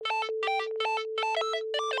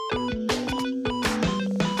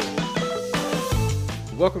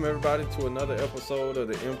Welcome everybody to another episode of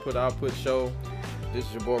the Input Output Show. This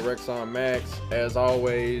is your boy Rexon Max. As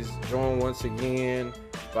always, joined once again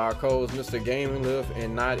by our co-host Mr. Gaming Lift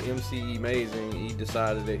and not MC Amazing. He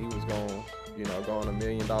decided that he was going, go on $1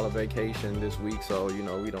 million vacation this week, so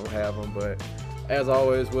we don't have him. But as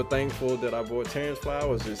always, we're thankful that our boy Terrence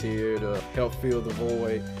Flowers is here to help fill the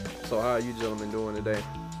void. So how are you gentlemen doing today?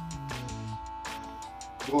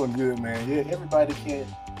 Doing good, man. Yeah, everybody can't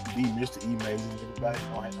be Mr. Amazing. Everybody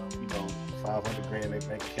don't have, 500 grand in their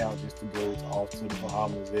bank account just to go off to the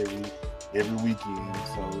Bahamas every weekend.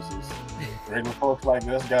 So it's just regular folks like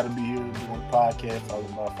us got to be here doing a podcast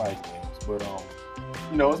talking about fight games. But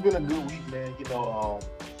it's been a good week, man.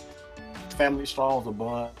 Family strong's a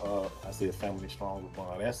bond. I said family strong's a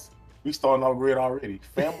bond. We starting off great already.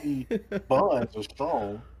 Family bonds are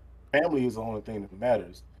strong. Family is the only thing that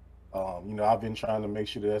matters. I've been trying to make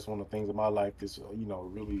sure that's one of the things in my life that's,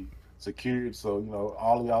 really secured. So,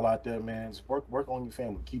 all of y'all out there, man, just work on your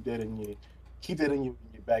family. Keep that in your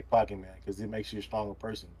back pocket, man, because it makes you a stronger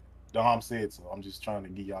person. Dom said so. I'm just trying to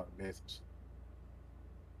give y'all the message.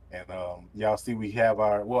 And y'all see we have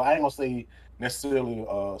I ain't gonna say necessarily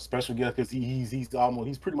special guest because he's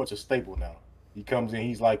pretty much a staple now. He comes in,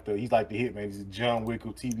 he's like the hitman. He's John Wick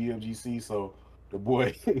of TBFGC. So the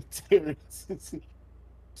boy Terrence.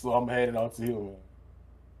 So I'm heading out to him, man.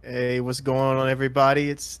 Hey, what's going on, everybody?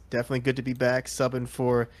 It's definitely good to be back subbing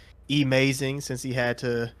for Amazing since he had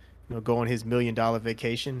to go on his $1 million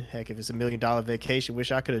vacation. Heck, if it's a $1 million vacation,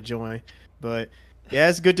 wish I could have joined. But yeah,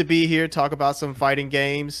 it's good to be here, talk about some fighting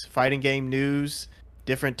games, fighting game news,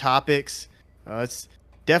 different topics. It's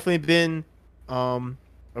definitely been a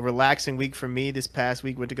relaxing week for me. This past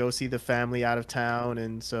week, went to go see the family out of town,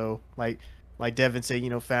 and so like Devin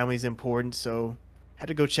said, family's important, so had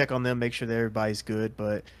to go check on them, make sure that everybody's good.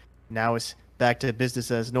 But now it's back to business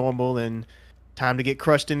as normal and time to get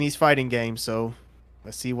crushed in these fighting games. So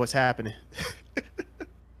let's see what's happening.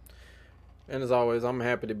 And as always, I'm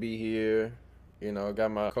happy to be here. Got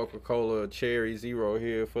my Coca-Cola Cherry Zero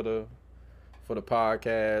here for the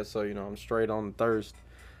podcast. So, I'm straight on the thirst.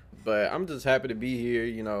 But I'm just happy to be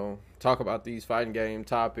here, talk about these fighting game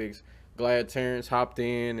topics. Glad Terrence hopped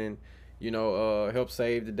in and, helped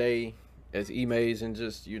save the day. As Amazing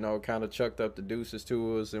just, kind of chucked up the deuces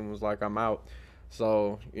to us and was like, I'm out.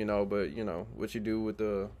 So, what you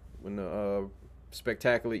do when the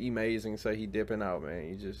spectacularly Amazing say he dipping out, man.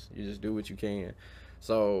 You just do what you can.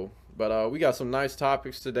 So, but we got some nice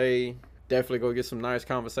topics today. Definitely go get some nice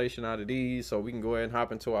conversation out of these. So we can go ahead and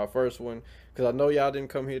hop into our first one. Because I know y'all didn't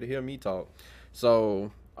come here to hear me talk.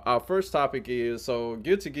 So our first topic is,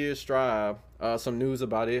 Guilty Gear Strive. Some news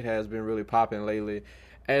about it has been really popping lately,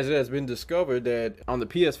 as it has been discovered that on the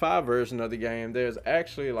PS5 version of the game, there's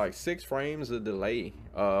actually like 6 frames of delay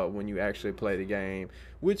when you actually play the game,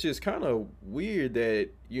 which is kind of weird that,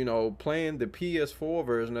 playing the PS4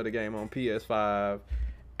 version of the game on PS5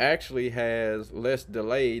 actually has less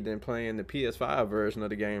delay than playing the PS5 version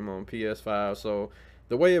of the game on PS5. So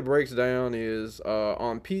the way it breaks down is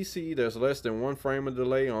on PC, there's less than 1 frame of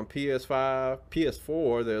delay. On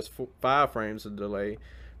PS4, there's 5 frames of delay.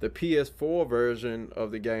 The PS4 version of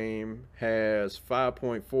the game has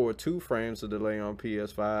 5.42 frames of delay on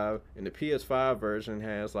PS5, and the PS5 version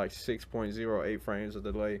has like 6.08 frames of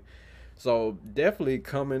delay. So definitely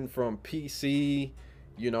coming from PC,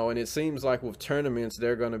 and it seems like with tournaments,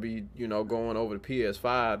 they're going to be, going over the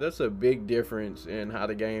PS5. That's a big difference in how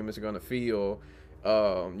the game is going to feel.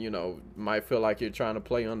 Might feel like you're trying to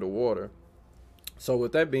play underwater. So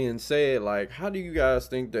with that being said, like, how do you guys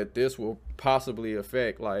think that this will possibly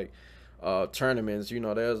affect like tournaments?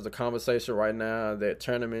 There's the conversation right now that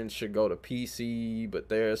tournaments should go to PC, but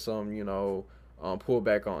there's some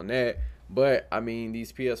pullback on that. But I mean,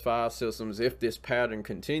 these PS5 systems, if this pattern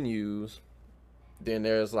continues, then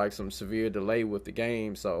there's like some severe delay with the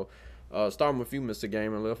game. So starting with you, Mr.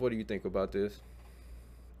 Gamer Lift, what do you think about this?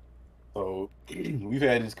 So we've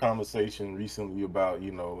had this conversation recently about,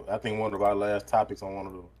 I think one of our last topics on one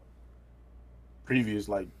of the previous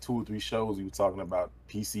like 2 or 3 shows, we were talking about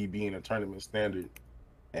PC being a tournament standard,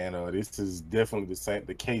 and this is definitely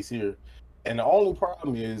the case here. And the only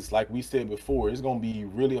problem is, like we said before, it's gonna be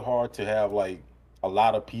really hard to have like a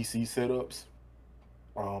lot of PC setups.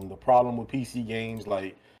 The problem with PC games,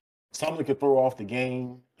 like, something could throw off the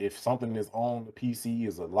game if something that's on the PC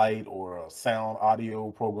is a light or a sound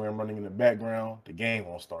audio program running in the background. The game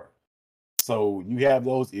won't start. So you have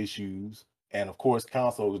those issues, and of course,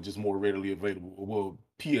 consoles are just more readily available. Well,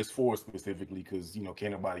 PS4 specifically, because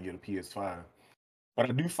can't nobody get a PS5. But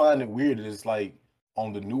I do find it weird that it's like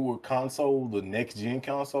on the newer console, the next gen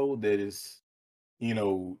console, that is, you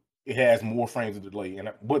know, it has more frames of delay.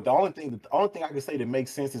 But the only thing I can say that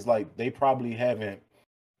makes sense is like they probably haven't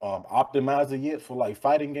optimize it yet for like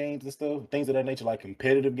fighting games and stuff, things of that nature, like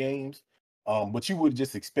competitive games. But you would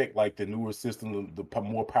just expect like the newer system,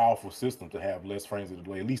 more powerful system, to have less frames of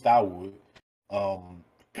delay. At least I would. Um,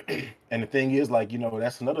 and the thing is, like,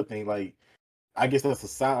 that's another thing. Like, I guess that's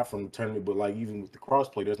aside from the tournament, but like even with the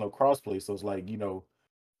crossplay, there's no crossplay, so it's like,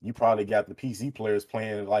 you probably got the PC players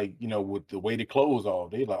playing like, with the weighted clothes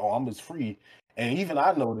off. They like, oh, I'm just free. And even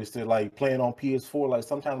I noticed that like playing on PS4, like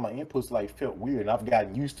sometimes my inputs like felt weird. And I've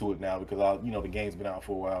gotten used to it now because the game's been out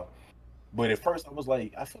for a while. But at first I was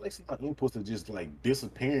like, I feel like some of my inputs are just like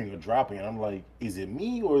disappearing or dropping. And I'm like, is it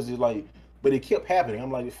me or is it like? But it kept happening.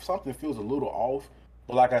 I'm like, if something feels a little off.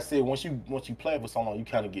 But like I said, once you play it for so long, you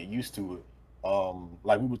kind of get used to it.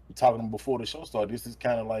 Like we were talking before the show started, this is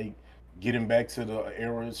kind of like getting back to the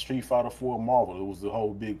era of Street Fighter 4 Marvel. It was the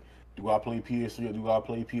whole big, do I play PS3 or do I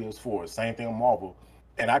play PS4? Same thing on Marvel.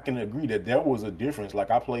 And I can agree that there was a difference.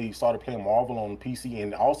 Like I started playing Marvel on PC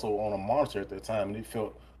and also on a monitor at that time, and it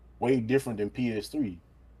felt way different than PS3.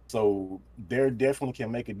 So there definitely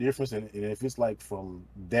can make a difference. And if it's like from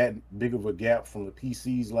that big of a gap from the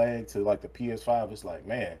PC's lag to like the PS5, it's like,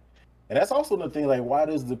 man. And that's also the thing, like, why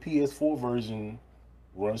does the PS4 version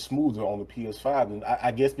run smoother on the PS5? And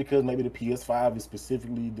I guess because maybe the PS5 is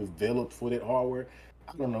specifically developed for that hardware.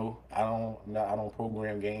 I don't know. I don't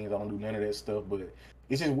program games. I don't do none of that stuff. But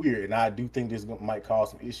it's just weird, and I do think this might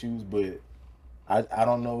cause some issues. But I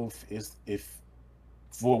don't know if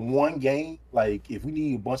for one game, like if we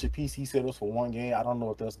need a bunch of PC setups for one game, I don't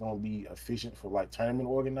know if that's going to be efficient for like tournament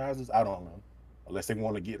organizers. I don't know, unless they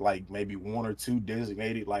want to get like maybe one or two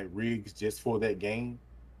designated like rigs just for that game.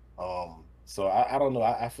 So I don't know.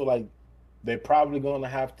 I feel like they're probably going to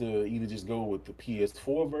have to either just go with the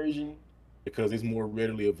PS4 version because it's more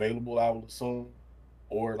readily available, I would assume,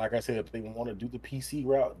 or like I said, if they want to do the PC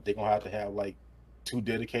route, they're gonna have to have like two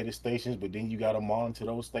dedicated stations. But then you got to monitor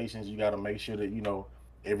those stations. You got to make sure that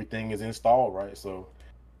everything is installed right. So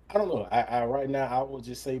I don't know. I right now I would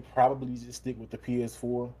just say probably just stick with the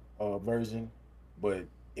PS4 version, but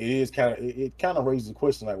it kind of raises the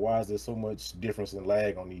question like why is there so much difference in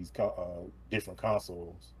lag on these different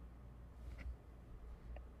consoles?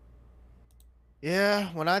 Yeah,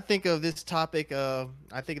 when I think of this topic, I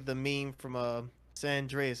think of the meme from San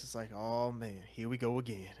Andreas. It's like, oh man, here we go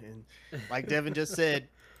again. And like Devin just said,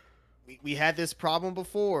 we had this problem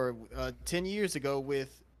before, 10 years ago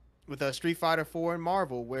with Street Fighter 4 and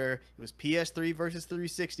Marvel, where it was PS3 versus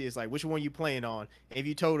 360. It's like, which one you playing on? If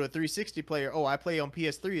you told a 360 player, oh, I play on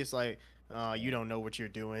PS3, it's like, you don't know what you're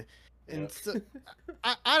doing. Yeah. And so,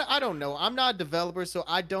 I don't know. I'm not a developer, so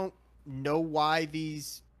I don't know why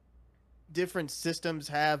these different systems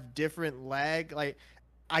have different lag. Like,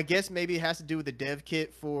 I guess maybe it has to do with the dev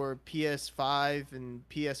kit for PS5 and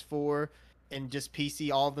PS4 and just PC,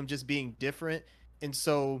 all of them just being different. And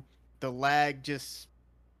so the lag just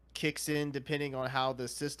kicks in depending on how the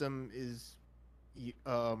system is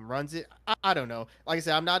runs it. I don't know. Like I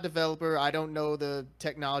said, I'm not a developer. I don't know the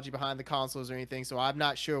technology behind the consoles or anything, so I'm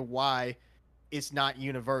not sure why it's not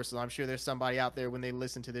universal. I'm sure there's somebody out there when they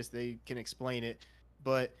listen to this they can explain it.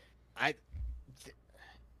 But I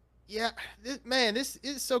yeah, this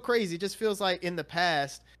is so crazy. It just feels like in the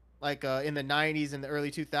past, like in the 90s and the early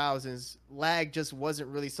 2000s, lag just wasn't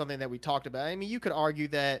really something that we talked about. I mean, you could argue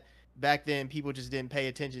that back then people just didn't pay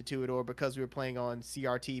attention to it, or because we were playing on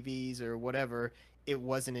CRTVs or whatever, it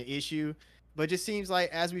wasn't an issue. But it just seems like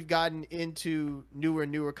as we've gotten into newer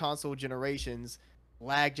and newer console generations,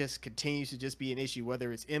 lag just continues to just be an issue,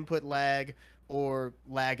 whether it's input lag or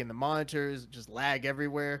lag in the monitors, just lag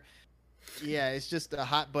everywhere. Yeah, it's just a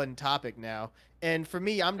hot button topic now. And for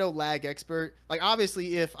me, I'm no lag expert. Like,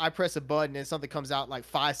 obviously, if I press a button and something comes out like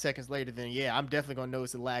 5 seconds later, then yeah, I'm definitely gonna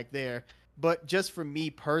notice the lag there. But just for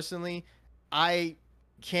me personally, I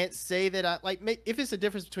can't say that I like if it's a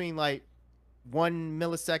difference between like 1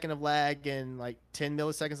 millisecond of lag and like 10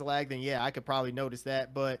 milliseconds of lag, then yeah, I could probably notice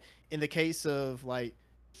that. But in the case of like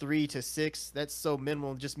 3 to 6, that's so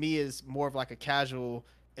minimal. Just me as more of like a casual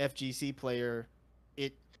FGC player,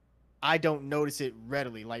 it I don't notice it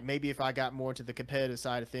readily. Like maybe if I got more to the competitive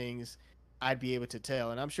side of things, I'd be able to tell.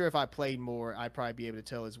 And I'm sure if I played more, I'd probably be able to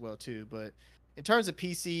tell as well too. But in terms of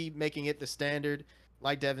PC making it the standard,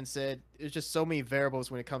 like Devin said, there's just so many variables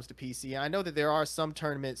when it comes to PC. I know that there are some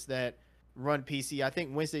tournaments that run PC. I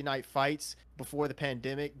think Wednesday Night Fights before the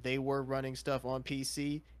pandemic, they were running stuff on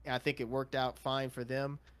PC, and I think it worked out fine for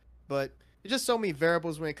them. But there's just so many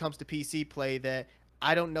variables when it comes to PC play that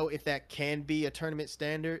I don't know if that can be a tournament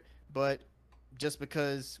standard, but just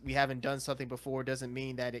because we haven't done something before doesn't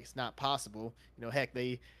mean that it's not possible. Heck,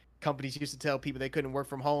 companies used to tell people they couldn't work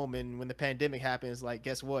from home, and when the pandemic happens, like,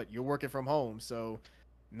 guess what? You're working from home. So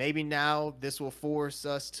maybe now this will force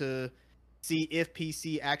us to see if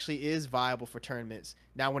PC actually is viable for tournaments.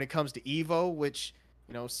 Now, when it comes to Evo, which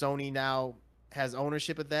Sony now has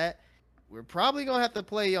ownership of that, we're probably gonna have to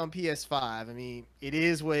play on PS5. I mean, it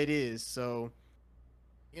is what it is. So,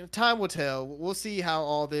 time will tell. We'll see how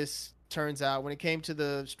all this turns out. When it came to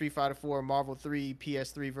the Street Fighter 4 Marvel 3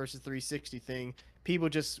 PS3 versus 360 thing, people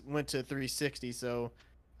just went to 360. So,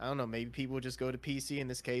 I don't know. Maybe people just go to PC in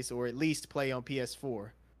this case, or at least play on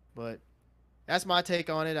PS4. But that's my take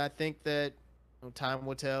on it. I think that time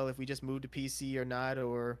will tell if we just move to PC or not,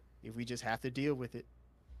 or if we just have to deal with it.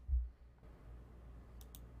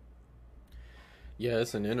 Yeah,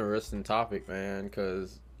 it's an interesting topic, man,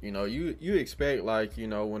 because you expect, like,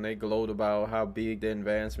 when they gloat about how big the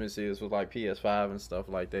advancements is with like PS5 and stuff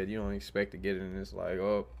like that, you don't expect to get it, and it's like,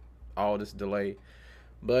 oh, all this delay.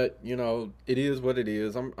 But it is what it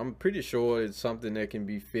is. I'm pretty sure it's something that can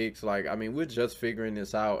be fixed. Like, I mean, we're just figuring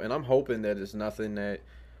this out, and I'm hoping that it's nothing that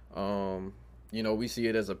we see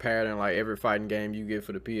it as a pattern. Like, every fighting game you get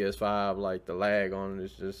for the PS5, like, the lag on it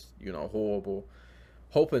is just horrible.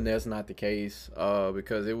 Hoping that's not the case,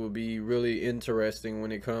 because it would be really interesting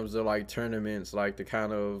when it comes to like tournaments, like the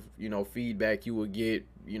kind of feedback you would get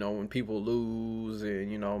when people lose,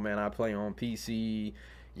 and man, I play on PC,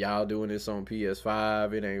 y'all doing this on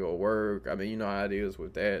PS5, it ain't gonna work. I mean, you know how it is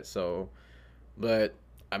with that. So, but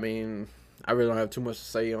I mean, I really don't have too much to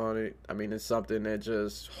say on it. I mean, it's something that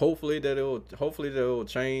just hopefully that it'll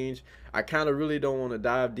change. I kind of really don't want to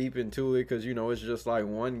dive deep into it, because it's just like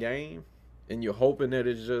one game, and you're hoping that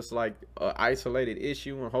it's just like an isolated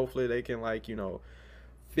issue, and hopefully they can, like,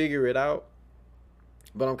 figure it out.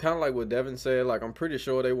 But I'm kind of like what Devin said. Like, I'm pretty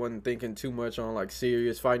sure they wasn't thinking too much on like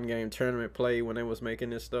serious fighting game tournament play when they was making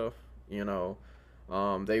this stuff.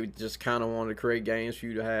 They just kind of wanted to create games for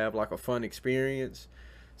you to have like a fun experience.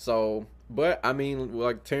 So, but I mean,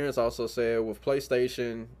 like Terrence also said, with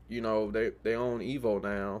PlayStation, they own Evo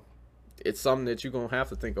now. It's something that you're gonna have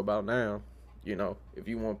to think about now. If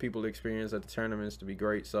you want people to experience at the tournaments to be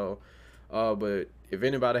great. So, but if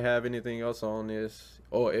anybody have anything else on this,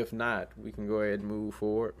 or if not, we can go ahead and move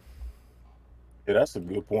forward. Yeah, that's a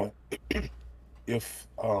good point. If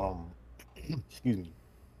excuse me,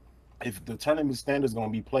 if the tournament standard is going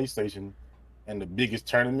to be PlayStation, and the biggest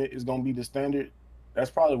tournament is going to be the standard,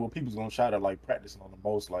 that's probably what people's going to try to like practice on the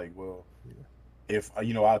most. Like, well, if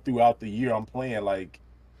I throughout the year I'm playing, like,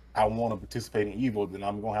 I want to participate in Evo, then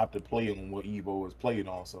I'm gonna have to play on what Evo is played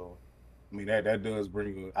on. So, I mean, that does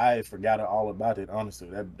bring. I forgot all about it. Honestly,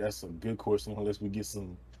 that's a good question. Unless we get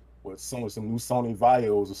some new Sony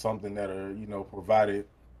Vios or something that are provided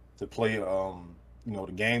to play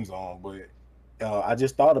the games on. But I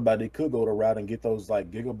just thought about it. Could go the route and get those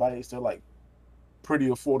like gigabytes. They're like pretty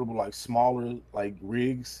affordable, like smaller like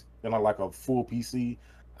rigs. They're not like a full PC.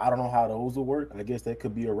 I don't know how those will work. I guess that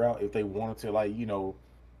could be a route if they wanted to, like,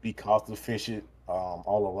 be cost efficient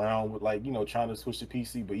all around with, like, trying to switch to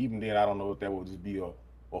PC. But even then, I don't know if that would just be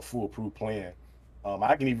a foolproof plan.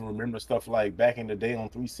 I can even remember stuff like back in the day on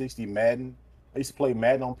 360 Madden. I used to play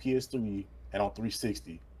Madden on PS3 and on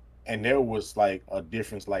 360, and there was like a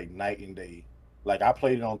difference like night and day. Like, I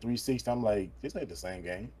played it on 360, I'm like, this ain't the same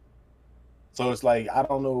game. So it's like, I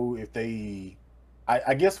don't know if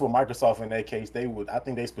I guess for Microsoft in that case, I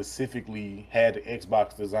think they specifically had the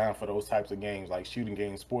Xbox designed for those types of games, like shooting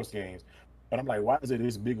games, sports games. But I'm like, why is it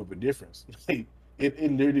this big of a difference? Like, it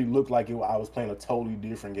literally looked like I was playing a totally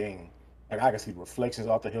different game. Like, I can see reflections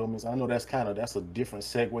off the helmets. I know that's a different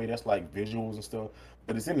segue. That's like visuals and stuff,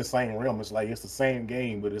 but it's in the same realm. It's like it's the same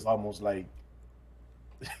game, but it's almost like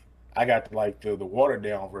I got like the watered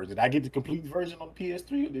down version. I get the complete version on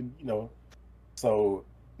PS3, and then so.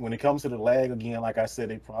 When it comes to the lag, again, like I said,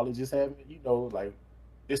 they probably just haven't, like,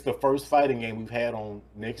 it's the first fighting game we've had on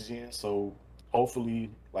next gen. So hopefully,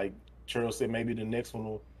 like Charles said, maybe the next one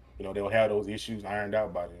will, they'll have those issues ironed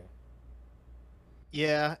out by then.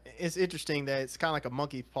 Yeah, it's interesting that it's kind of like a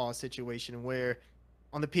monkey paw situation where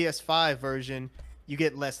on the PS5 version, you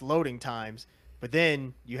get less loading times, but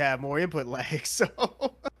then you have more input lag. So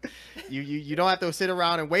you don't have to sit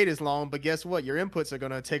around and wait as long, but guess what? Your inputs are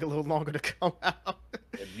going to take a little longer to come out.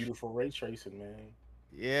 That beautiful ray tracing, man.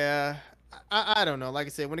 Yeah, I don't know. Like I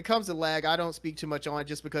said, when it comes to lag, I don't speak too much on it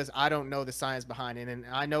just because I don't know the science behind it. And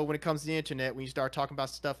I know when it comes to the internet, when you start talking about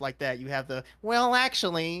stuff like that, you have the, well,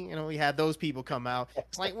 actually, you have those people come out.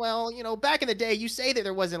 It's like, well, back in the day, you say that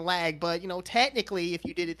there wasn't lag, but, technically, if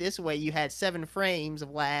you did it this way, you had 7 frames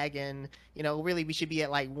of lag, and, really we should be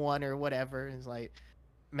at like 1 or whatever. It's like,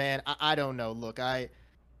 man, I don't know. Look, if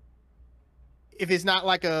it's not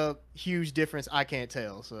like a huge difference, I can't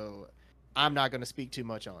tell. So I'm not going to speak too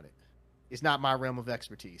much on it. It's not my realm of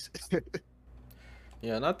expertise.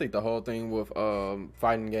 Yeah, and I think the whole thing with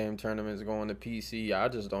fighting game tournaments going to PC, I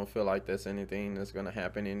just don't feel like that's anything that's gonna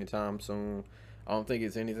happen anytime soon. I don't think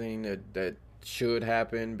it's anything that should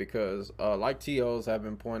happen because, like TOs have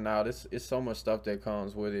been pointing out, it's so much stuff that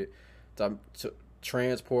comes with it, to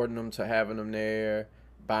transporting them, to having them there,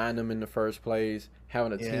 buying them in the first place,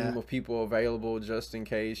 having a Yeah. team of people available just in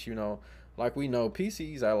case. Like we know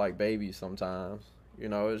PCs are like babies sometimes.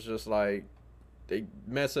 It's just like they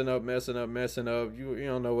messing up, messing up, messing up. You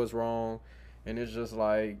don't know what's wrong, and it's just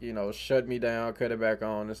like shut me down, cut it back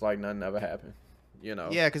on. It's like nothing ever happened. You know.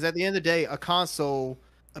 Yeah, because at the end of the day, a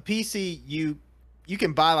PC, you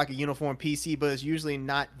can buy like a uniform PC, but it's usually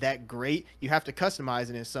not that great. You have to customize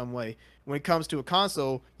it in some way. When it comes to a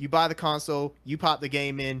console, you buy the console, you pop the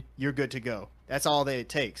game in, you're good to go. That's all that it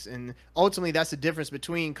takes. And ultimately, that's the difference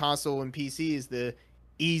between console and PC is the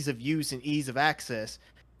ease of use and ease of access.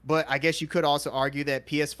 But I guess you could also argue that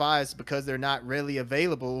PS5s, because they're not really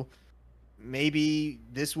available, maybe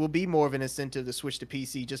this will be more of an incentive to switch to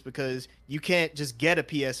PC just because you can't just get a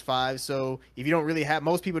PS5. So if you don't really have,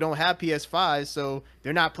 most people don't have PS5s, so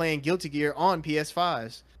they're not playing Guilty Gear on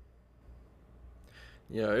PS5s.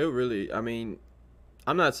 Yeah, it really. I mean,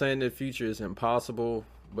 I'm not saying the future is impossible,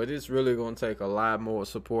 but it's really going to take a lot more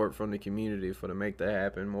support from the community for to make that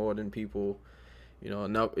happen. More than people.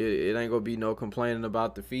 No, it ain't gonna be no complaining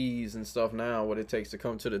about the fees and stuff now. What it takes to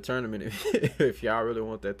come to the tournament, if y'all really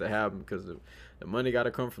want that to happen, because the money got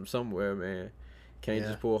to come from somewhere, man. Can't Yeah.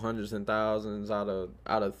 just pull hundreds and thousands out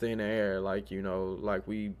of thin air, like like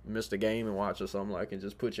we missed a game and watch or something, like, and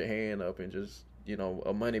just put your hand up and just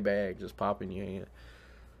a money bag just pop in your hand.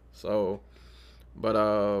 So, but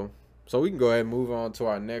so we can go ahead and move on to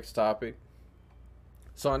our next topic.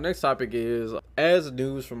 So our next topic is, as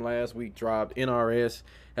news from last week dropped, NRS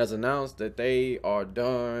has announced that they are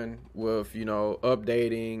done with,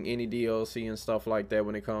 updating any DLC and stuff like that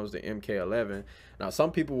when it comes to MK11. Now,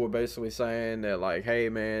 some people were basically saying that, like, hey,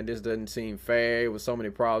 man, this doesn't seem fair with so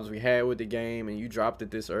many problems we had with the game, and you dropped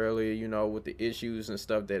it this early, with the issues and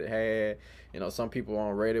stuff that it had. Some people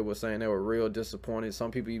on Reddit were saying they were real disappointed.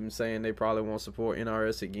 Some people even saying they probably won't support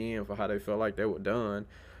NRS again for how they felt like they were done.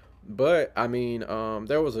 But I mean,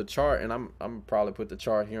 there was a chart, and I'm probably put the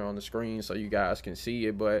chart here on the screen so you guys can see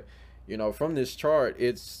it. But from this chart,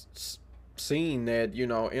 it's seen that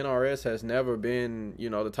NRS has never been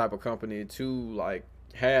the type of company to like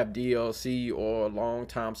have DLC or long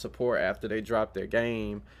time support after they dropped their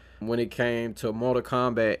game. When it came to Mortal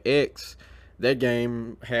Kombat X, that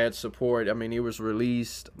game had support. I mean, it was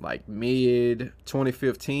released like mid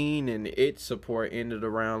 2015, and its support ended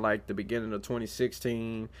around like the beginning of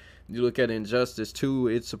 2016. You look at Injustice 2,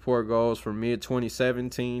 its support goes from mid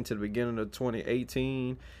 2017 to the beginning of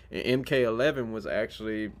 2018. And MK11 was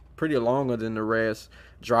actually pretty longer than the rest,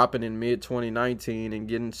 dropping in mid 2019 and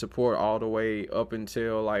getting support all the way up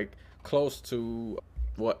until like close to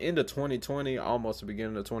end of 2020, almost the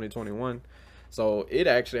beginning of 2021. So it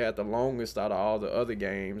actually had the longest out of all the other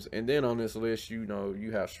games. And then on this list,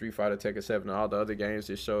 you have Street Fighter, Tekken 7, and all the other games.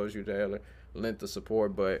 It shows you the length of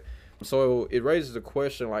support. But so it raises the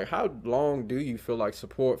question, like, how long do you feel like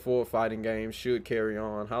support for fighting games should carry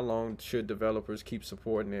on? How long should developers keep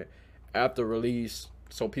supporting it after release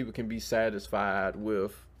so people can be satisfied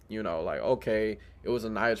with, like, okay, it was a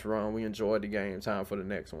nice run. We enjoyed the game. Time for the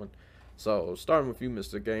next one. So starting with you,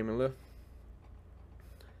 Mr. Gaming Lift.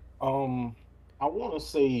 I want to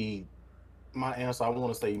say my answer. I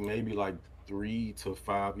want to say maybe like 3 to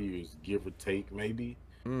 5 years, give or take, maybe.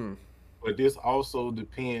 Mm. But this also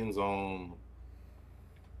depends on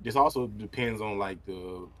like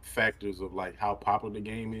the factors of like how popular the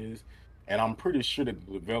game is, and I'm pretty sure that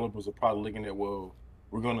the developers are probably looking at, well,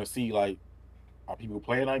 we're gonna see like, are people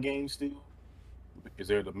playing our game still? Is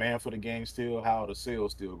there a demand for the game still? How are the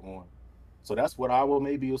sales still going? So that's what I will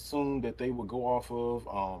maybe assume that they would go off of.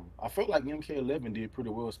 I felt like MK11 did pretty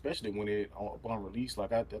well, especially when upon release.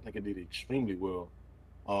 Like I think it did extremely well.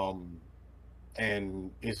 Um, and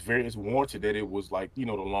it's warranted that it was like the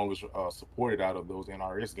longest supported out of those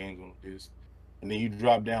NRS games on this. And then you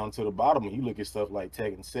drop down to the bottom and you look at stuff like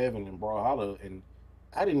Tekken 7 and Brawlhalla, and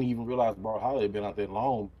I didn't even realize Brawlhalla had been out that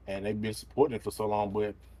long, and they've been supporting it for so long.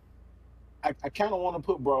 But I kind of want to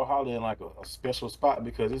put Brawlhalla in like a special spot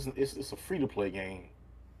because it's a free to play game,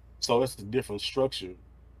 so it's a different structure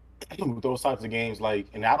with those types of games. Like,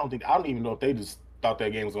 and I don't even know if they just thought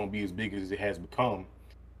that game was gonna be as big as it has become.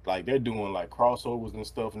 Like they're doing like crossovers and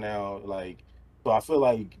stuff now. Like, so I feel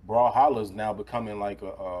like Brawlhalla is now becoming like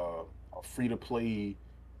a free to play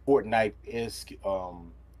Fortnite esque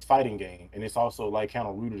fighting game, and it's also like kind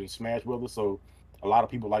of rooted in Smash Brothers. So a lot of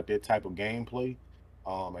people like that type of gameplay,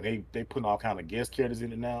 and they putting all kind of guest characters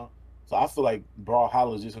in it now. So I feel like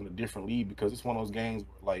Brawlhalla is just in a different league because it's one of those games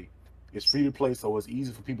where like it's free to play, so it's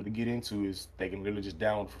easy for people to get into. Is they can literally just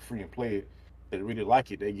download for free and play it. They really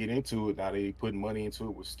like it. They get into it. Now they putting money into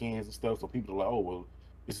it with skins and stuff. So people are like, oh well,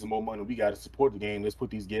 this is more money we got to support the game. Let's put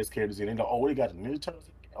these guest characters in. And they're like, oh, they got the Ninja Turtles.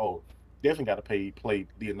 Oh, definitely got to play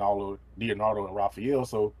Leonardo and Raphael.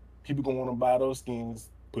 So people gonna want to buy those skins,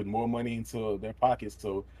 put more money into their pockets.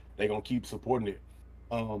 So they gonna keep supporting it.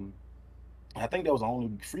 Um, I think that was the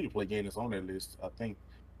only free to play game that's on that list. I think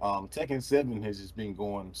Tekken 7 has just been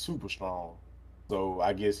going super strong. So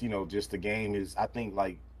I guess just the game is. I think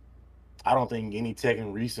like I don't think any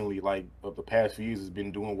Tekken recently, like of the past few years, has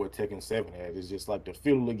been doing what Tekken 7 has. It's just like the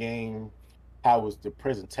feel of the game, how was the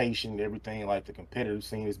presentation, everything. Like the competitive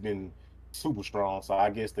scene has been super strong. So I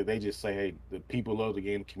guess that they just say, hey, the people love the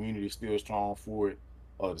game, the community is still strong for it.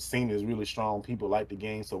 The scene is really strong. People like the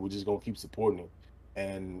game, so we're just gonna keep supporting it.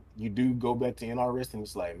 And you do go back to NRS, and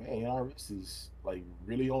it's like, man, NRS is like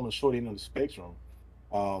really on the short end of the spectrum.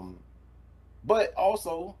 Um, but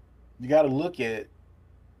also, you got to look at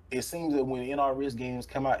it seems that when NRS games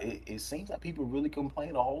come out, it seems like people really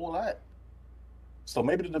complain a whole lot. So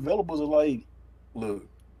maybe the developers are like, look,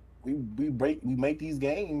 we make these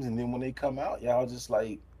games, and then when they come out, y'all just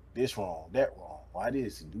like this wrong, that wrong. Why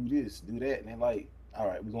this, do that, and then like, all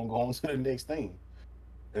right, we're gonna go on to the next thing.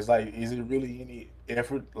 It's like, is it really any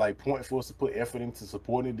effort, like point for us to put effort into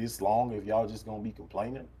supporting this long if y'all just gonna be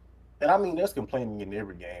complaining? And I mean, there's complaining in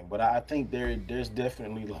every game, but I think there's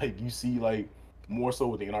definitely like you see like more so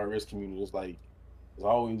with the NRS community. It's like there's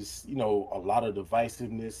always a lot of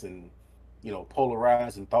divisiveness and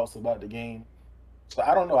polarizing thoughts about the game. So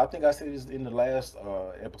I don't know. I think I said this in the last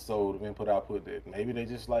episode of Input Output that maybe they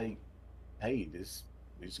just like, hey, this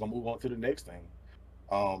we're just gonna move on to the next thing.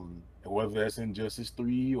 And whether that's Injustice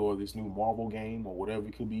 3 or this new Marvel game or whatever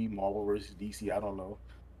it could be, Marvel versus DC, I don't know.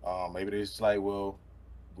 Maybe they're just like, well,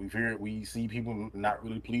 we see people not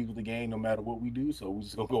really pleased with the game no matter what we do, so we're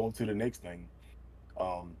just gonna go on to the next thing.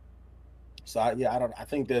 Um, yeah, I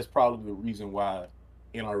think that's probably the reason why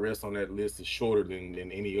NRS on that list is shorter than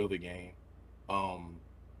any other game. Um,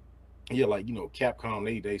 yeah, like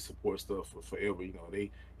Capcom, they support stuff for forever. They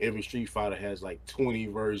every Street Fighter has like 20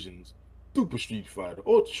 versions. Super Street Fighter,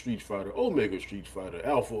 Ultra Street Fighter, Omega Street Fighter,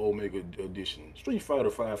 Alpha Omega Edition, Street Fighter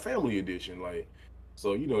 5 Family Edition. Like,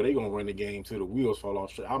 so they gonna run the game till the wheels fall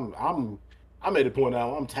off. I'm at the point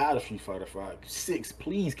now. I'm tired of Street Fighter 5. 6,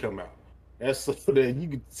 please come out. That's so that you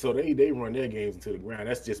could, so they run their games into the ground.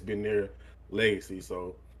 That's just been their legacy.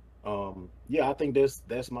 So yeah, I think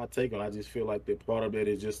that's my take on it. I just feel like that part of it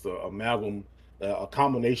is just a amalgam, a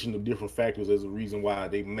combination of different factors as a reason why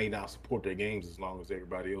they may not support their games as long as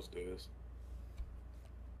everybody else does.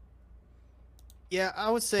 Yeah, I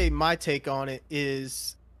would say my take on it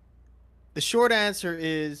is the short answer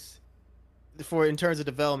is for in terms of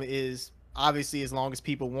development is obviously as long as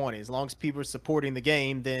people want it, as long as people are supporting the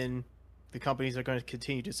game, then the companies are going to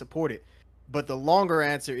continue to support it. But the longer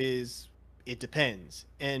answer is it depends.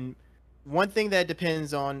 And one thing that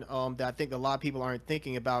depends on that I think a lot of people aren't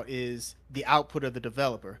thinking about is the output of the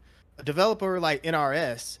developer. A developer like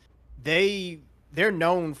NRS, they're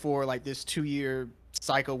known for like this 2-year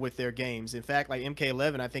cycle with their games. In fact, like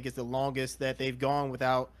MK11, I think is the longest that they've gone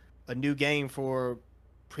without a new game for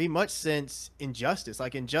pretty much since Injustice.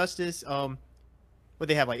 Like Injustice, what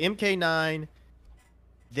they have like MK9,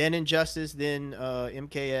 then Injustice, then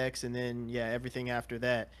MKX, and then yeah, everything after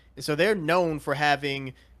that. And so they're known for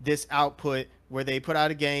having this output where they put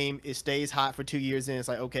out a game, it stays hot for 2 years, and it's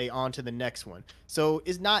like, okay, on to the next one. So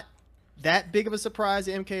it's not that big of a surprise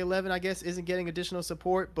that MK11, I guess, isn't getting additional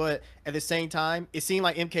support, but at the same time, it seemed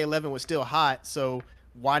like MK11 was still hot, so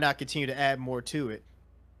why not continue to add more to it?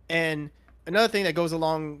 And another thing that goes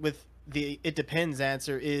along with the it depends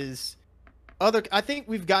answer is I think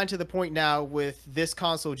we've gotten to the point now with this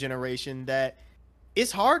console generation that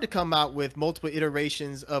it's hard to come out with multiple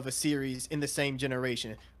iterations of a series in the same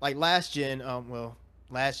generation. Like last gen,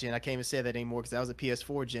 last gen, I can't even say that anymore because that was a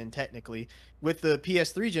PS4 gen technically. With the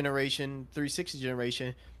PS3 generation, 360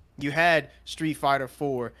 generation, you had Street Fighter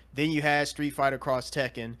 4, then you had Street Fighter Cross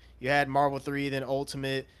Tekken, you had Marvel 3, then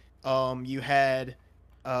Ultimate, you had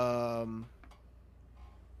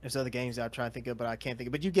there's other games that I'm trying to think of, but I can't think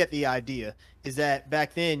of. But you get the idea. Is that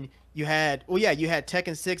back then you had, well, yeah, you had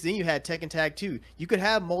Tekken 6, then you had Tekken Tag 2. You could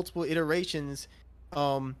have multiple iterations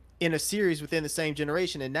in a series within the same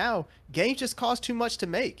generation. And now games just cost too much to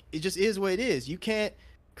make. It just is what it is. You can't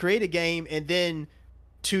create a game and then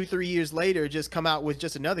 2-3 years later just come out with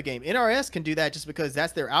just another game. NRS can do that just because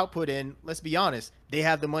that's their output, and let's be honest, they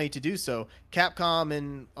have the money to do so. Capcom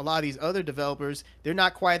and a lot of these other developers, they're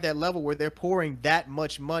not quite at that level where they're pouring that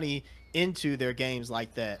much money into their games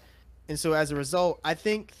like that. And so as a result, I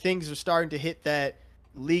think things are starting to hit that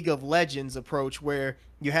League of Legends approach where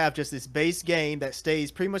you have just this base game that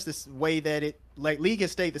stays pretty much this way that it, like, League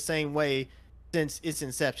has stayed the same way since its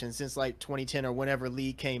inception, since like 2010 or whenever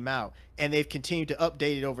League came out, and they've continued to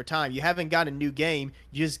update it over time. You haven't got a new game,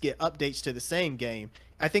 you just get updates to the same game.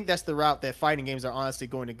 I think that's the route that fighting games are honestly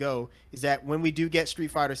going to go, is that when we do get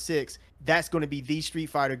Street Fighter 6, that's going to be the Street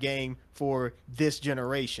Fighter game for this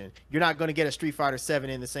generation. You're not going to get a Street Fighter 7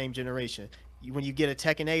 in the same generation. When you get a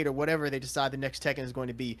Tekken 8 or whatever they decide the next Tekken is going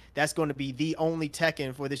to be, that's going to be the only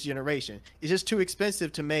Tekken for this generation. It's just too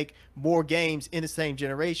expensive to make more games in the same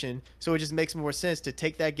generation, so it just makes more sense to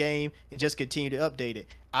take that game and just continue to update it.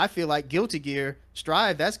 I feel like Guilty Gear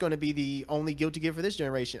Strive, that's going to be the only Guilty Gear for this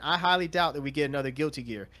generation. I highly doubt that we get another Guilty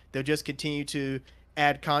Gear. They'll just continue to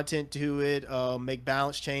add content to it, make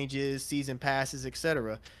balance changes, season passes,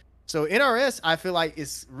 etc. So NRS, I feel like,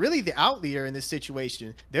 is really the outlier in this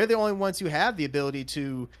situation. They're the only ones who have the ability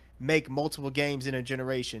to make multiple games in a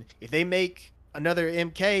generation. If they make another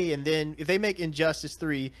MK, and then if they make Injustice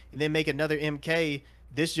 3 and then make another MK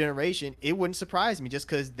this generation, it wouldn't surprise me, just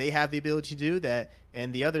because they have the ability to do that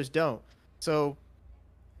and the others don't. So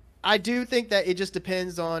I do think that it just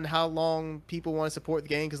depends on how long people want to support the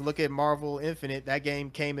game, because look at Marvel Infinite. That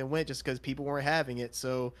game came and went just because people weren't having it.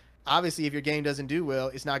 So obviously, if your game doesn't do well,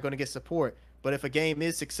 it's not going to get support. But if a game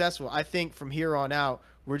is successful, I think from here on out,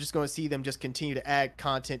 we're just going to see them just continue to add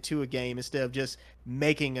content to a game instead of just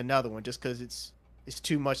making another one just because it's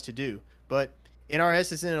too much to do. But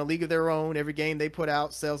NRS is in a league of their own. Every game they put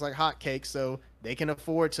out sells like hotcakes, so they can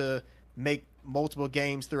afford to make multiple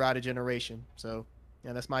games throughout a generation. So,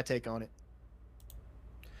 yeah, that's my take on it.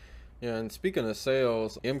 Yeah, and speaking of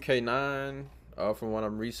sales, MK9, from what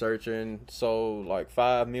I'm researching, sold like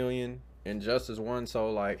 5 million. Injustice 1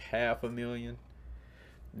 sold like 500,000.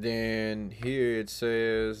 Then here it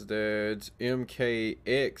says that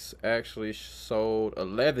MKX actually sold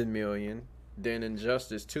 11 million. Then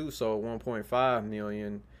Injustice 2 sold 1.5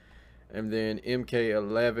 million. And then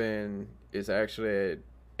MK11 is actually at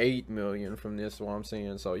 8 million from this one I'm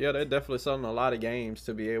seeing. So yeah, they're definitely selling a lot of games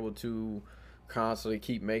to be able to constantly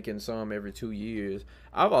keep making some every 2 years.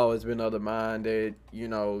 I've always been of the mind that, you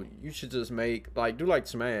know, you should just make, like, do like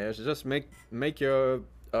Smash, just make your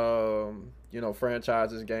you know,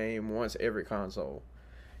 franchises game once every console.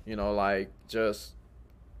 You know, like, just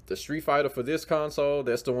the Street Fighter for this console,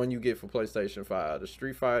 that's the one you get for PlayStation 5. The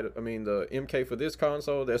the MK for this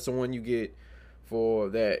console, that's the one you get for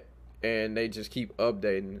that. And they just keep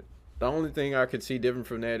updating it. The only thing I could see different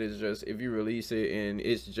from that is just if you release it and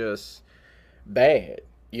it's just bad,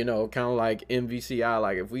 you know, kind of like MVCI.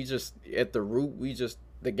 Like, if we just at the root,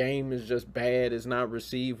 the game is just bad, it's not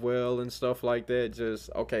received well and stuff like that, just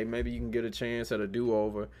okay, maybe you can get a chance at a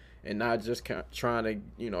do-over and not just trying to,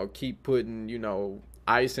 you know, keep putting, you know,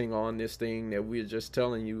 icing on this thing that we're just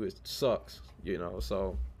telling you it sucks, you know.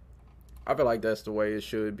 So I feel like that's the way it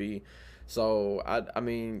should be. So I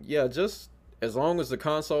mean, yeah, just as long as the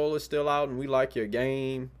console is still out and we like your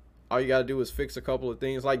game, all you gotta do is fix a couple of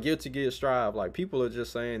things, like Guilty Gear Strive. Like, people are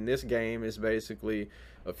just saying this game is basically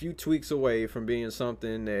a few tweaks away from being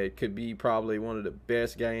something that could be probably one of the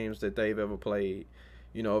best games that they've ever played.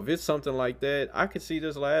 You know, if it's something like that, I could see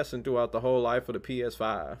this lasting throughout the whole life of the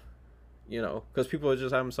PS5. You know, because people are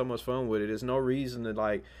just having so much fun with it. There's no reason to,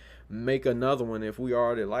 like, make another one if we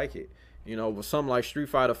already like it. You know, with something like Street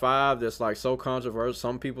Fighter 5 that's like so controversial,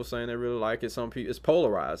 some people saying they really like it, some people, it's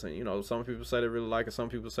polarizing. You know, some people say they really like it, some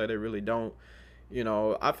people say they really don't. You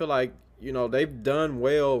know, I feel like, you know, they've done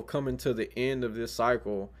well coming to the end of this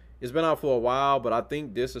cycle. It's been out for a while, but I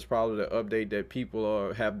think this is probably the update that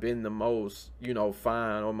people have been the most, you know,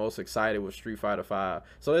 fine or most excited with Street Fighter 5.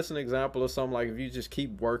 So that's an example of something like, if you just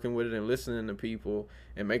keep working with it and listening to people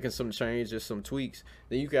and making some changes, some tweaks,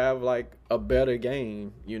 then you can have like a better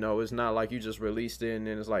game. You know, it's not like you just released it and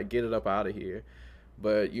then it's like, get it up out of here.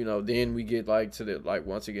 But, you know, then we get like to the, like,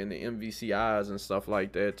 once again, the MVCIs and stuff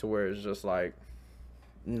like that, to where it's just like,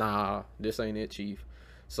 nah, this ain't it, Chief.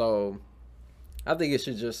 So I think it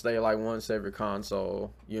should just stay like once every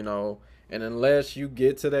console, and unless you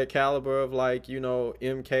get to that caliber of like,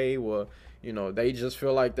 MK, where, they just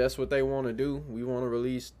feel like that's what they want to do. We want to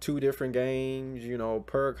release 2 different games,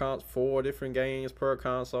 per 4 different games per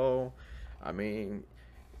console. I mean,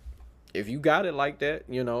 if you got it like that,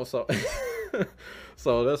 so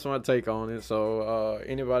so that's my take on it. So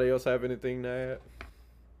anybody else have anything to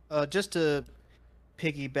Just to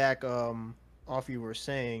piggyback off you were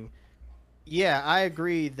saying, yeah, I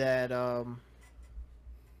agree that I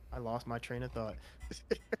lost my train of thought.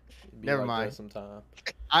 be Never like mind. that sometime?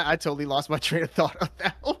 I totally lost my train of thought on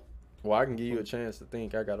that one. Well, I can give you a chance to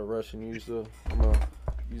think. I gotta rush and I'm gonna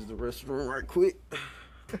use the restroom right quick.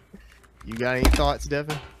 You got any thoughts,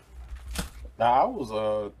 Devin? Now I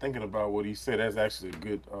was thinking about what he said. That's actually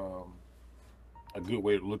a good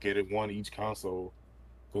way to look at it. One each console,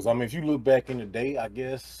 because I mean, if you look back in the day, I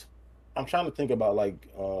guess I'm trying to think about like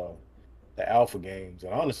the alpha games,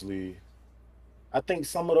 and honestly, I think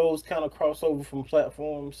some of those kind of cross over from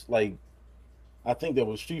platforms. Like I think there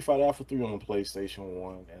was Street Fighter Alpha 3 on the PlayStation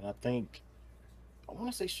 1, and I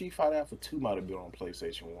want to say Street Fighter Alpha 2 might have been on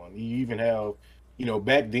PlayStation 1. You even have,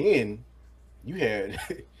 back then you had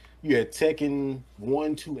you had Tekken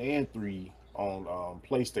 1, 2, and 3 on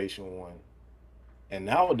PlayStation 1. And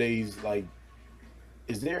nowadays, like,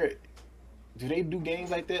 do they do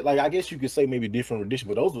games like that? Like, I guess you could say maybe different edition,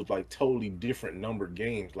 but those were like totally different numbered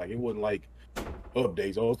games. Like, it wasn't like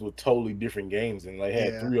updates. Those were totally different games, and they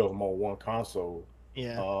had Yeah. 3 of them on one console.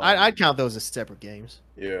 Yeah, I'd Um, count those as separate games.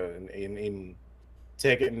 yeah, and in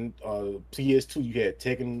Tekken PS2, you had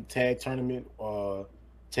Tekken Tag Tournament,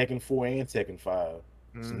 Tekken 4, and Tekken 5.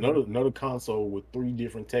 So Hmm. another console with 3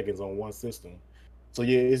 different Tekkens on one system. So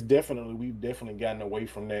yeah, we've definitely gotten away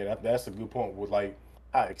from that. That's a good point with like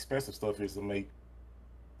how expensive stuff is to make.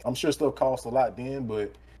 I'm sure stuff costs a lot then,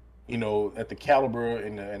 but at the caliber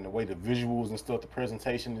and the way the visuals and stuff, the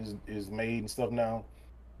presentation is made and stuff now,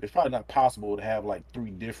 it's probably not possible to have like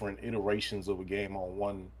 3 different iterations of a game on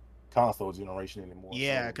one console generation anymore.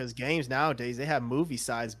 Yeah, So because games nowadays they have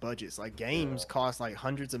movie-sized budgets. Like yeah, games cost like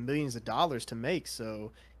hundreds of millions of dollars to make,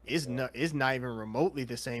 so yeah. it's not even remotely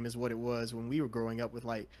the same as what it was when we were growing up with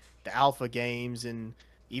like the alpha games and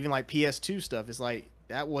even like PS2 stuff. It's like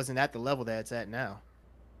that wasn't at the level that it's at now.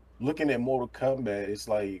 Looking at Mortal Kombat, it's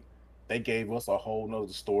like they gave us a whole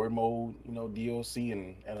nother story mode, DLC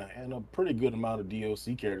and a pretty good amount of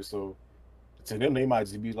DLC characters. So to them, they might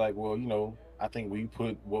just be like, well, I think we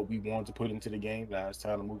put what we wanted to put into the game. Now it's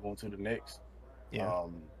time to move on to the next. Yeah.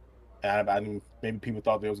 Um, and I mean, maybe people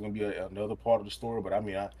thought there was going to be another part of the story, but I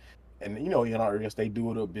mean, and in our areas, they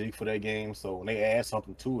do it up big for their game. So when they add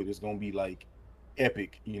something to it, it's going to be like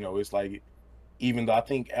epic. It's like, even though I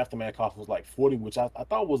think Aftermath cost was like 40, which I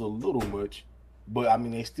thought was a little much, but I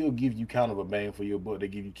mean, they still give you kind of a bang for your buck. They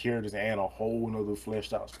give you characters and a whole nother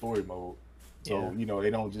fleshed out story mode. Yeah. So,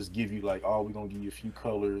 they don't just give you like, oh, we're gonna give you a few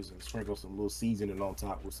colors and sprinkle some little seasoning on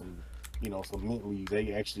top with some mint leaves.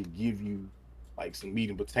 They actually give you like some meat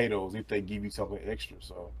and potatoes if they give you something extra.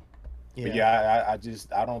 So, but Yeah. yeah,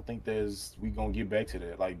 I don't think we gonna get back to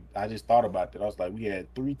that. Like, I just thought about that. I was like, we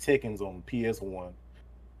had 3 Tekkens on PS1,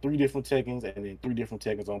 3 different Tekkens, and then 3 different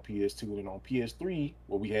Tekkens on PS2, and on PS3,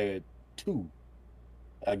 well, we had 2.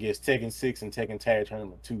 I guess Tekken 6 and Tekken Tag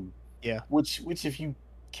Tournament 2. Yeah. Which if you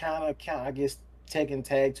kind of count, I guess Tekken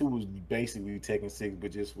Tag 2 was basically Tekken 6,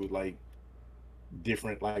 but just with like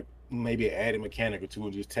different, like maybe an added mechanic or two,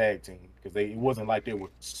 and just tag team, because it wasn't like they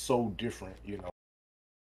were so different.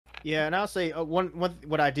 Yeah, and I'll say one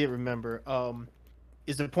what I did remember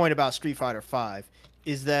is the point about Street Fighter 5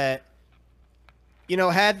 is that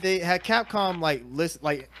had Capcom like list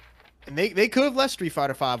like and they could have left Street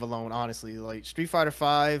Fighter 5 alone, honestly. Like Street Fighter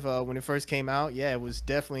 5 when it first came out, yeah, it was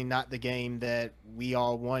definitely not the game that we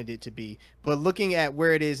all wanted it to be. But looking at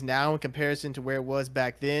where it is now in comparison to where it was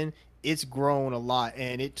back then, it's grown a lot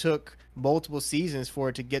and it took multiple seasons for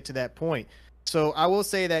it to get to that point. So I will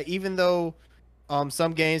say that even though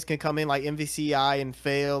some games can come in like MVCI and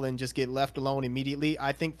fail and just get left alone immediately,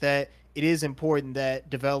 I think that it is important that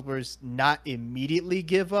developers not immediately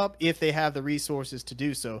give up if they have the resources to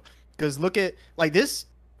do so. Because look at like this.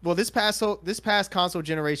 Well, this past console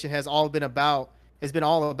generation has been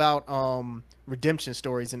all about redemption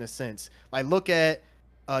stories in a sense. Like look at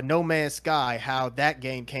No Man's Sky, how that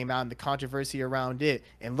game came out and the controversy around it,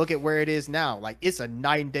 and look at where it is now. Like it's a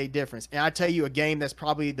night and day difference. And I tell you, a game that's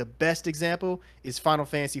probably the best example is Final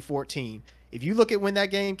Fantasy 14. If you look at when that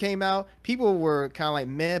game came out, people were kind of like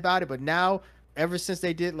meh about it, but now, ever since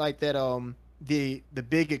they did like that, the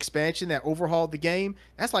big expansion that overhauled the game,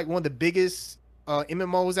 that's like one of the biggest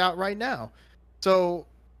MMOs out right now. So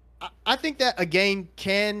I think that a game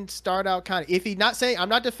can start out kind of iffy. Not saying I'm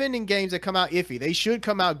not defending games that come out iffy. They should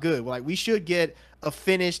come out good. Like we should get a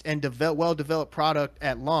finished and well developed product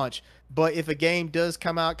at launch. But if a game does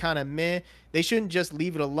come out kind of meh, they shouldn't just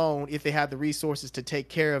leave it alone if they have the resources to take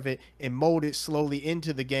care of it and mold it slowly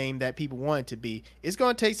into the game that people want it to be. It's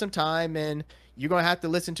going to take some time, and you're going to have to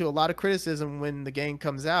listen to a lot of criticism when the game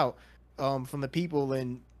comes out from the people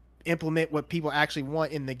and implement what people actually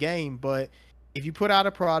want in the game. But if you put out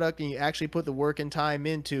a product and you actually put the work and time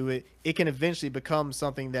into it, it can eventually become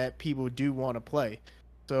something that people do want to play.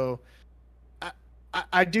 So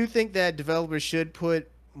I do think that developers should put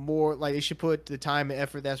more, like they should put the time and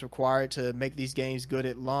effort that's required to make these games good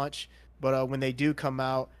at launch. But when they do come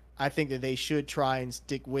out, I think that they should try and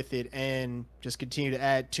stick with it and just continue to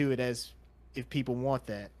add to it as if people want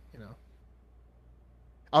that, you know.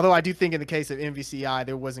 Although I do think in the case of MVCI,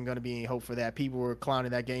 there wasn't going to be any hope for that. People were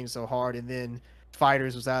clowning that game so hard, and then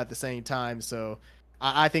Fighters was out at the same time. So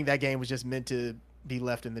I think that game was just meant to be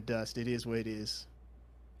left in the dust. It is what it is.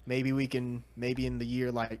 Maybe in the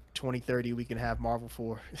year like 2030, we can have Marvel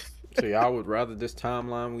 4. So y'all would rather this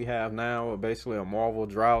timeline we have now, basically a Marvel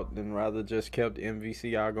drought, than rather just kept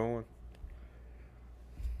MVCI going?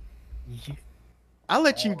 I'll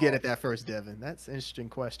let you get at that first, Devin. That's an interesting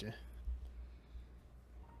question.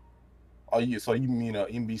 Oh, yeah. So you mean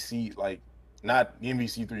NBC, like not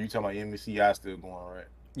NBC3? You talking about NBCI still going, right?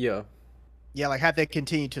 Yeah. Yeah, like have they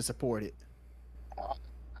continue to support it?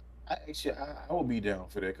 I would be down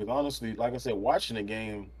for that because honestly, like I said, watching the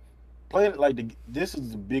game, playing like this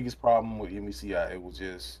is the biggest problem with NBCI. It was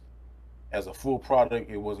just as a full product,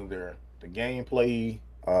 it wasn't there. The gameplay,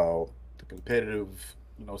 the competitive,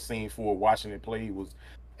 scene for watching it play was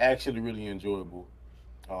actually really enjoyable.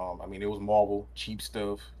 I mean, it was Marvel, cheap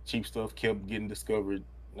stuff. Cheap stuff kept getting discovered.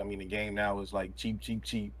 I mean, the game now is like cheap, cheap,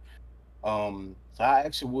 cheap. So I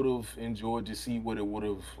actually would have enjoyed to see what it would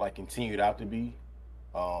have like continued out to be.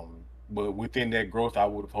 But within that growth, I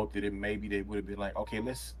would have hoped that maybe they would have been like, okay,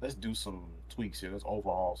 let's do some tweaks here, let's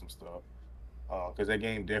overhaul some stuff. Because that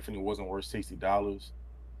game definitely wasn't worth $60.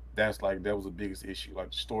 That was the biggest issue.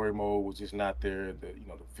 Like the story mode was just not there. The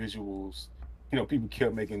visuals, people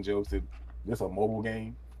kept making jokes that this a mobile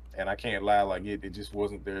game, and I can't lie, like it just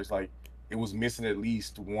wasn't there. It's like it was missing at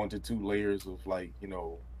least 1 to 2 layers of like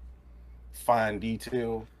fine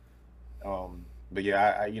detail. But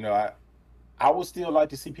yeah, I would still like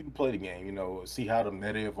to see people play the game, see how the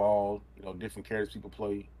meta evolved, different characters people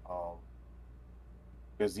play.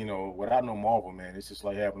 Because without no Marvel, man, it's just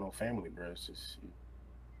like having no family, bro. It's just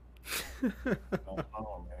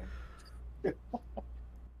oh, man.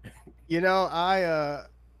 I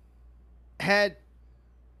had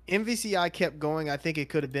MVCI kept going. I think it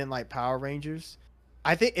could have been like Power Rangers.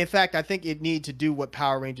 I think it needed to do what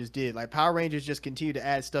Power Rangers did. Like Power Rangers just continued to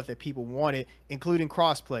add stuff that people wanted, including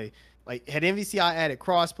crossplay. Like had MVCI added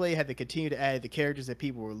crossplay, had they continued to add the characters that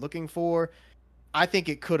people were looking for, I think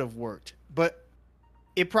it could have worked. But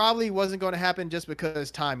it probably wasn't going to happen just because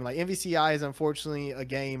timing. Like MVCI is unfortunately a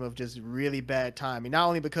game of just really bad timing. Not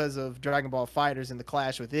only because of Dragon Ball FighterZ and the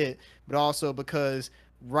clash with it, but also because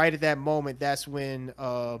right at that moment, that's when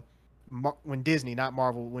Disney, not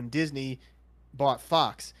Marvel, when Disney bought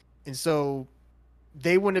Fox. And so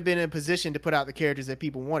they wouldn't have been in a position to put out the characters that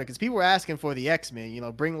people wanted, because people were asking for the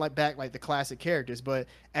X-Men, bring back like the classic characters. But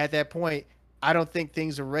at that point, I don't think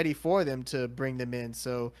things are ready for them to bring them in.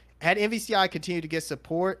 So had MVCI continued to get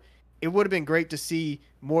support, it would have been great to see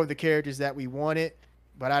more of the characters that we wanted,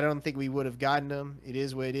 but I don't think we would have gotten them. It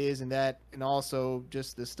is what it is. And also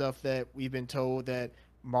just the stuff that we've been told that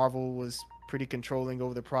Marvel was pretty controlling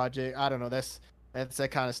over the project. I don't know. That's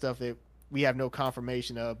that kind of stuff that we have no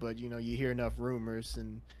confirmation of, but you hear enough rumors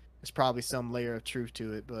and there's probably some layer of truth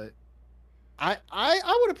to it. But I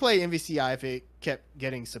would have played MVCI if it kept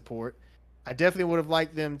getting support. I definitely would have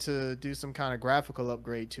liked them to do some kind of graphical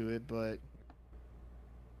upgrade to it, but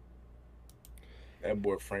that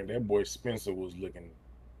boy Spencer was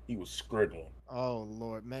he was scribbling. Oh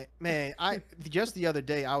Lord, man! I just the other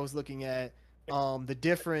day I was looking at the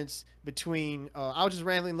difference between I was just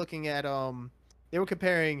randomly looking at they were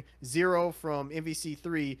comparing Zero from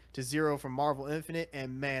MVC3 to Zero from Marvel Infinite,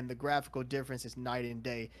 and man, the graphical difference is night and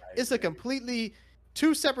day. It's a completely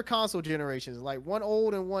 2 separate console generations, like one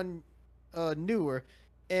old and one newer,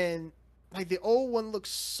 and like the old one looks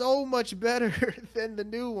so much better than the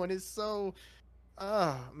new one. It's so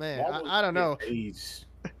man, I don't know. Aged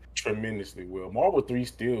tremendously well. Marvel 3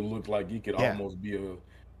 still looked like it could almost be a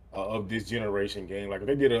of this generation game. Like if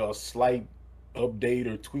they did a slight update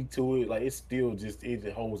or tweak to it, like it's still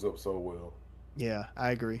it holds up so well. Yeah,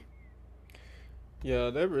 I agree.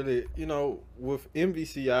 Yeah, that really, with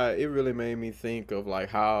MVCI, it really made me think of like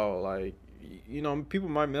how like people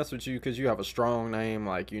might mess with you because you have a strong name,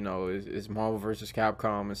 like it's Marvel versus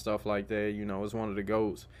Capcom and stuff like that. It's one of the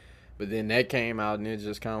goats. But then that came out and it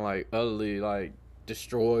just kind of like utterly like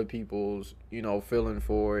destroyed people's feeling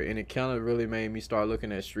for it, and it kind of really made me start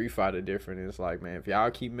looking at Street Fighter different. It's like, man, if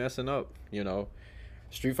y'all keep messing up,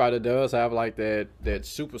 Street Fighter does have like that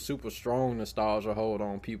super super strong nostalgia hold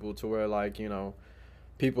on people to where like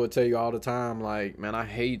people would tell you all the time, like, man, I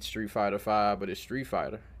hate Street Fighter 5, but it's Street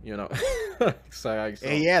Fighter. And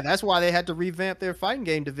yeah, that's why they had to revamp their fighting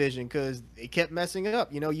game division because they kept messing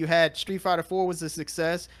up. You had Street Fighter 4 was a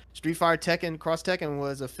success, Street Fighter Tekken, Cross Tekken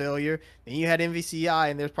was a failure, and you had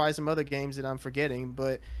MVCI, and there's probably some other games that I'm forgetting,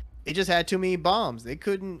 but it just had too many bombs. They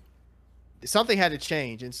couldn't. Something had to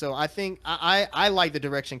change, and so I think I like the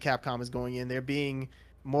direction Capcom is going in. They're being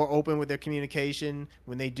more open with their communication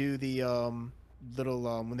when they do the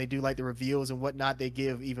when they do like the reveals and whatnot. They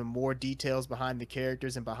give even more details behind the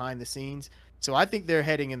characters and behind the scenes. So I think they're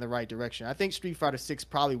heading in the right direction. I think Street Fighter 6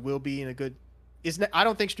 probably will be in a good. I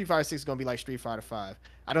don't think Street Fighter 6 is going to be like Street Fighter 5.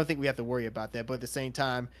 I don't think we have to worry about that. But at the same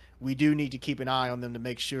time, we do need to keep an eye on them to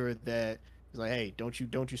make sure that it's like, hey, don't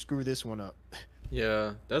you screw this one up.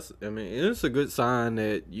 Yeah, I mean, it's a good sign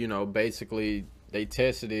that, basically they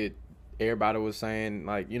tested it. Everybody was saying,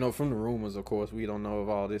 like, from the rumors, of course, we don't know if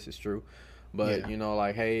all this is true. But, Yeah.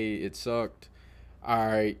 like, hey, it sucked. All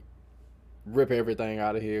right, rip everything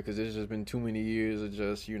out of here because it's just been too many years of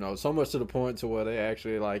just, so much to the point to where they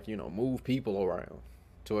actually, like, move people around.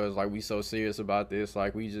 To where it's like, we so serious about this.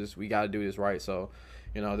 Like, we got to do this right. So,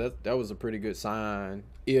 that was a pretty good sign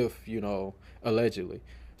if, allegedly.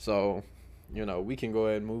 So, we can go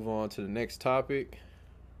ahead and move on to the next topic.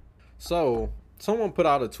 So, someone put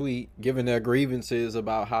out a tweet giving their grievances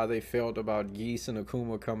about how they felt about Geese and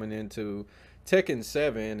Akuma coming into Tekken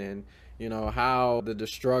 7 and, how the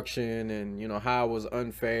destruction and, how it was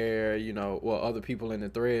unfair, other people in the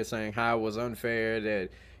thread saying how it was unfair that,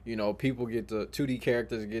 people get to 2D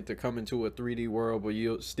characters get to come into a 3D world, but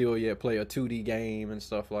you still yet play a 2D game and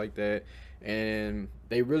stuff like that. And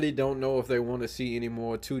they really don't know if they want to see any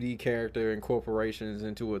more 2D character incorporations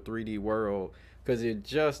into a 3D world because it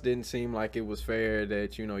just didn't seem like it was fair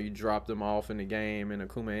that you dropped them off in the game and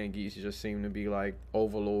Akuma and Geese just seem to be like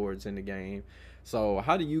overlords in the game. So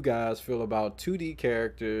how do you guys feel about 2D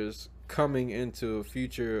characters coming into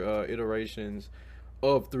future iterations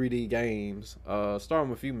of 3D games? Starting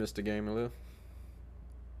with you, Mr. Gamer.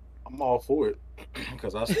 I'm all for it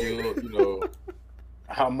because I still,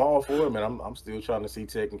 I'm all for it, man. I'm still trying to see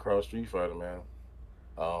Tekken cross Street Fighter, man.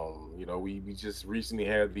 We just recently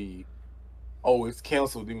had the it's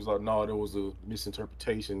canceled. It was like, no, there was a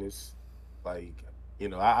misinterpretation. It's like,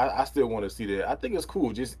 I still want to see that. I think it's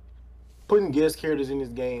cool. Just putting guest characters in this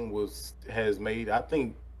game has made, I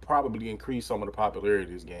think, probably increased some of the popularity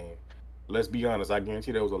of this game. Let's be honest. I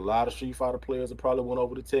guarantee there was a lot of Street Fighter players that probably went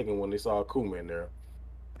over to Tekken when they saw Akuma in there.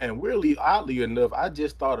 And really, oddly enough, I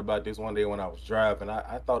just thought about this one day when I was driving.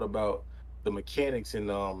 I thought about the mechanics in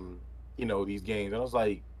these games. And I was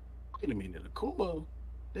like, wait a minute, Akuma,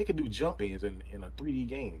 they could do jump ins in a 3D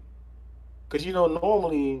game. Because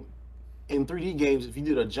normally in 3D games, if you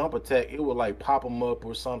did a jump attack, it would like pop them up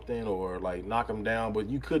or something or like knock them down, but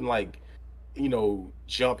you couldn't like,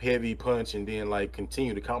 jump heavy punch and then like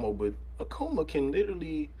continue the combo. But Akuma can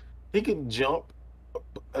literally, he can jump,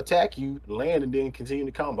 attack you, land, and then continue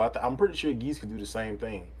the combo. I'm pretty sure Geese could do the same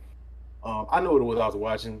thing. I know what it was I was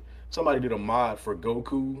watching. Somebody did a mod for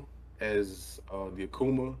Goku as the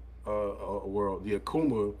Akuma world, the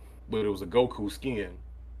Akuma, but it was a Goku skin,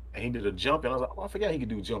 and he did a jump, and I was like, oh, I forgot he could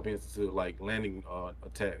do jump into like landing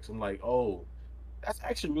attacks. I'm like, oh, that's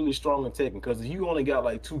actually really strong in Tekken because if you only got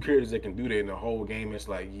like two characters that can do that in the whole game, it's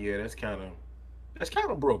like, yeah, that's kind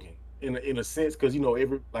of broken in a sense because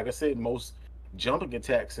every like I said, most jumping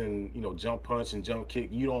attacks and jump punch and jump kick,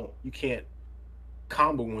 you can't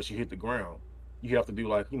combo once you hit the ground. You have to do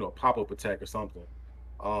like pop up attack or something.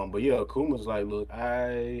 But yeah, Akuma's like, look,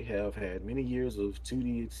 I have had many years of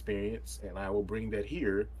 2D experience, and I will bring that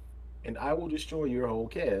here, and I will destroy your whole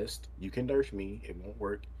cast. You can nerf me, it won't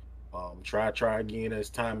work. Try again as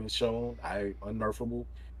time is shown. I unnerfable.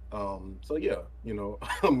 So yeah,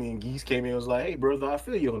 I mean, Geese came in and was like, hey, brother, I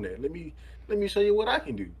feel you on that. Let me show you what I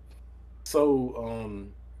can do. So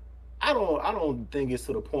I don't think it's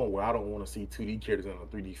to the point where I don't want to see 2D characters in a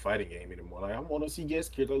 3D fighting game anymore. Like I want to see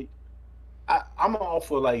guest characters. Like, I'm all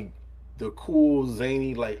for like the cool,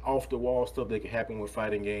 zany, like off the wall stuff that can happen with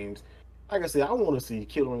fighting games. Like I said, I want to see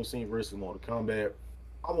Killer Instinct versus Mortal Kombat.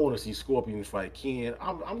 I want to see Scorpion fight Ken.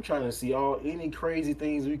 I'm trying to see any crazy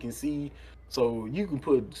things we can see So you can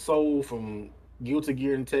put Soul from Guilty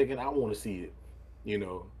Gear and Tekken. I want to see it. You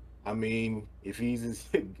know, I mean, if he's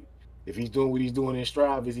if he's doing what he's doing in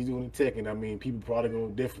Strive, is he doing in Tekken? I mean, people probably gonna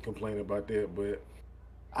definitely complain about that, but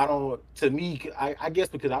I don't. To me, I guess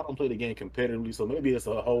because I don't play the game competitively, so maybe it's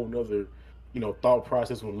a whole nother, thought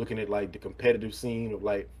process when looking at like the competitive scene of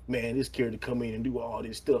like, man, this character come in and do all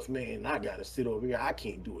this stuff, man. I gotta sit over here. I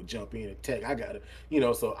can't do a jump in attack. I gotta,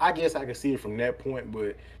 So I guess I can see it from that point,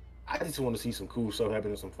 but I just want to see some cool stuff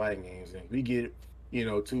happen in some fighting games, and we get,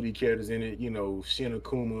 2D characters in it. Shin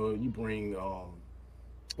Akuma. You bring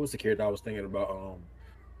what's the character I was thinking about?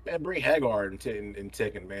 Man, bring Hagar in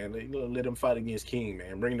Tekken, man. Let him fight against King,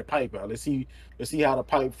 man. Bring the pipe out. Let's see how the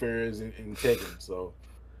pipe fares in Tekken. So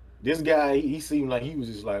this guy, he seemed like he was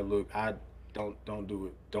just like, look, I don't do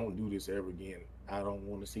it. Don't do this ever again. I don't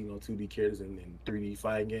want to see no 2D characters in 3D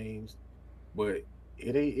fighting games. But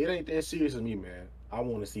it ain't that serious to me, man. I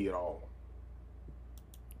want to see it all.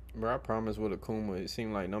 Bro, I promise with Akuma, it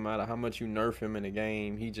seemed like no matter how much you nerf him in the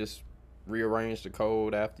game, he just rearrange the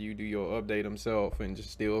code after you do your update himself and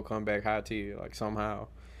just still come back high tier, like somehow.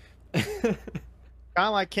 Kind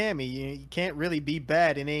of like Cammy, you can't really be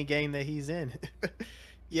bad in any game that he's in.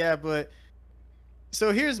 Yeah, but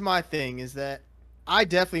so here's my thing is that I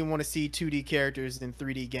definitely want to see 2D characters in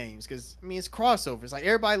 3D games because I mean it's crossovers. Like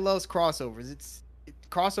everybody loves crossovers.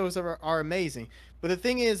 Crossovers are amazing. But the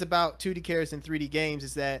thing is about 2D characters in 3D games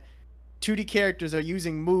is that 2D characters are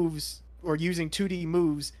using moves or using 2D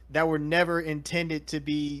moves that were never intended to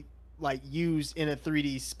be like used in a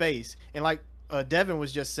 3D space. And like Devin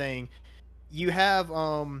was just saying, you have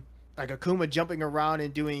like Akuma jumping around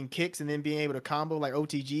and doing kicks and then being able to combo like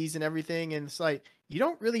OTGs and everything. And it's like you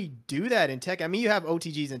don't really do that in Tekken. I mean, you have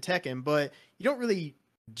OTGs in Tekken, but you don't really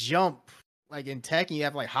jump like in Tekken. You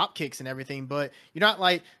have like hop kicks and everything, but you're not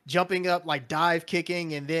like jumping up, like dive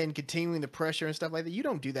kicking and then continuing the pressure and stuff like that. You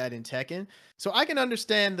don't do that in Tekken. So I can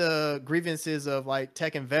understand the grievances of like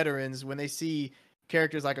Tekken veterans when they see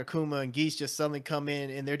characters like Akuma and Geese just suddenly come in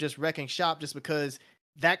and they're just wrecking shop just because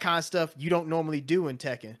that kind of stuff you don't normally do in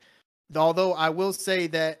Tekken. Although I will say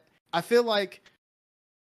that I feel like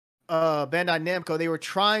Bandai Namco, they were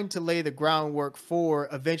trying to lay the groundwork for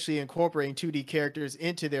eventually incorporating 2D characters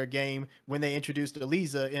into their game when they introduced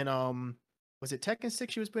Eliza in was it Tekken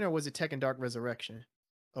 6 she was playing or was it Tekken Dark Resurrection?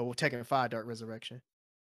 Oh, Tekken 5 Dark Resurrection.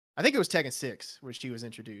 I think it was Tekken 6 where she was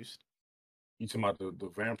introduced. You talking about the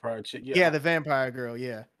vampire chick? Yeah, the vampire girl,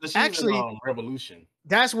 yeah. Actually, Revolution.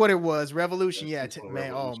 That's what it was. Revolution, yeah. Man,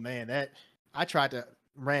 Revolution. oh man, that I tried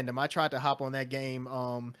to hop on that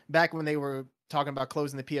game back when they were talking about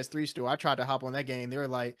closing the PS3 store. I tried to hop on that game. They were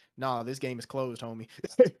like, "Nah, this game is closed, homie."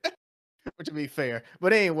 Which would be fair.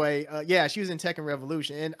 But anyway, yeah, she was in Tekken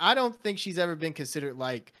Revolution, and I don't think she's ever been considered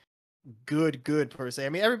like good per se. I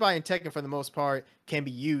mean, everybody in Tekken for the most part can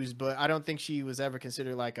be used, but I don't think she was ever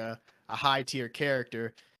considered like a high tier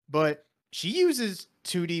character. But she uses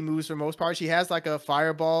 2D moves for most part. She has like a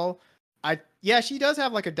fireball. She does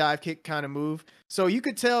have like a dive kick kind of move. So you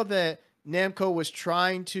could tell that Namco was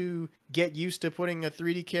trying to get used to putting a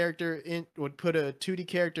 3D character in, would put a 2D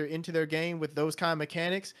character into their game with those kind of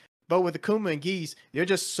mechanics. But with Akuma and Geese, they're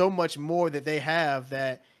just so much more that they have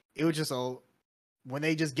that it was just when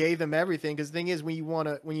they just gave them everything. Because the thing is, when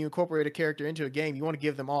you incorporate a character into a game, you want to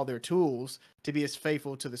give them all their tools to be as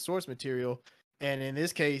faithful to the source material. And in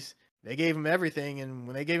this case, they gave them everything. And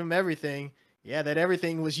when they gave them everything, yeah, that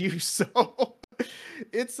everything was used. So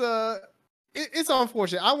it's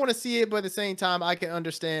unfortunate. I want to see it, but at the same time, I can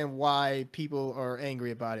understand why people are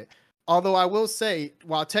angry about it. Although I will say,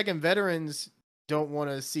 while Tekken veterans don't want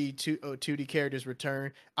to see 2D characters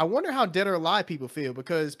return, I wonder how Dead or Alive people feel,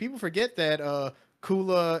 because people forget that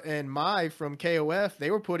Kula and Mai from KOF,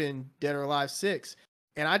 they were put in Dead or Alive 6.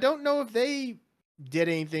 And I don't know if they did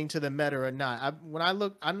anything to the meta or not.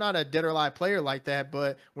 I'm not a Dead or Alive player like that,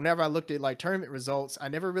 but whenever I looked at like tournament results, I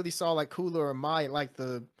never really saw like Kula or Mai like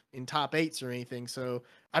in top 8s or anything. So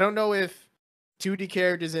I don't know if 2D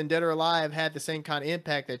characters in Dead or Alive had the same kind of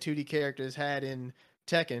impact that 2D characters had in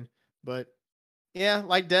Tekken. But yeah,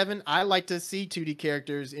 like Devin, I like to see 2D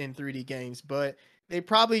characters in 3D games, but they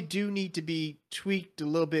probably do need to be tweaked a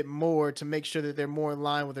little bit more to make sure that they're more in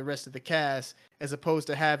line with the rest of the cast, as opposed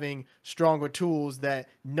to having stronger tools that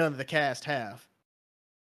none of the cast have.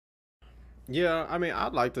 Yeah, I mean,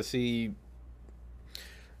 I'd like to see,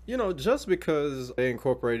 just because they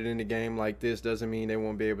incorporated in the game like this doesn't mean they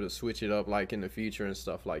won't be able to switch it up like in the future and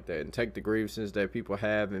stuff like that, and take the grievances that people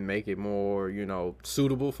have and make it more,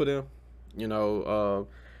 suitable for them.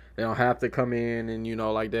 They don't have to come in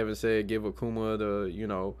and, like Devin said, give Akuma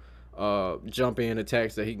the, jump in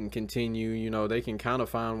attacks that he can continue. You know, they can kind of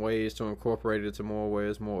find ways to incorporate it to more where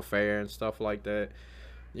it's more fair and stuff like that.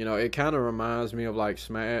 You know, it kind of reminds me of like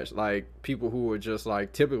Smash, like people who were just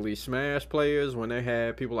like typically Smash players when they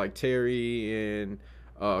had people like Terry and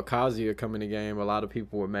Kazuya come in the game. A lot of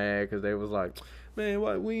people were mad because they was like, man,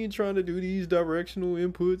 why we ain't trying to do these directional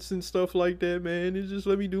inputs and stuff like that, man. It's just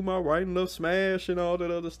let me do my right enough Smash and all that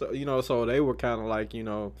other stuff. You know, so they were kind of like, you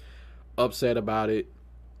know, upset about it.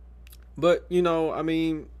 But, you know, I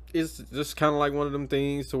mean, it's just kind of like one of them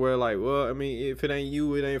things to where, like, well, I mean, if it ain't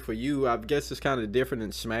you, it ain't for you. I guess it's kind of different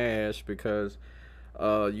in Smash because,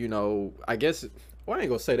 you know, I guess, well, I ain't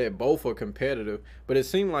gonna say that both are competitive, but it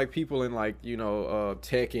seemed like people in, like, you know,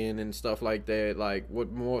 Tekken and stuff like that, like,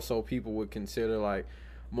 what more so people would consider, like,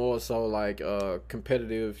 more so, like,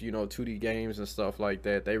 competitive, you know, 2D games and stuff like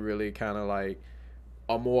that, they really kind of, like,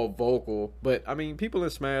 are more vocal. But I mean, people in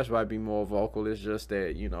Smash might be more vocal. It's just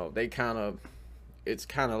that, you know, they kind of, it's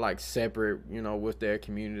kind of like separate, you know, with their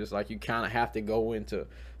communities. Like you kind of have to go into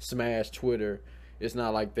Smash Twitter. It's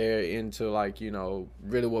not like they're into like, you know,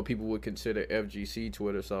 really what people would consider FGC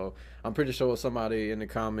Twitter. So I'm pretty sure somebody in the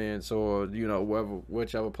comments or, you know,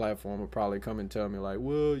 whichever platform will probably come and tell me like,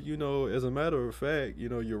 well, you know, as a matter of fact, you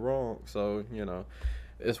know, you're wrong. So, you know,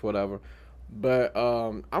 it's whatever. But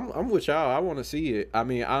I'm with y'all. I want to see it. I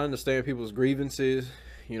mean, I understand people's grievances.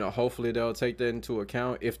 You know, hopefully they'll take that into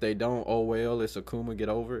account. If they don't, oh well, it's Akuma. Get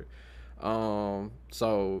over it.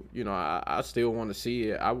 So you know, I still want to see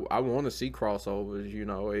it. I want to see crossovers. You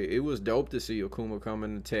know, it was dope to see Akuma come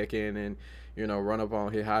in the Tekken and, you know, run up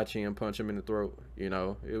on Hihachi and punch him in the throat. You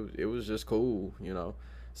know, it was just cool. You know,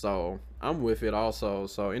 so I'm with it also.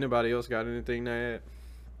 So anybody else got anything to add?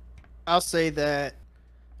 I'll say that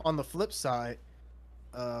on the flip side,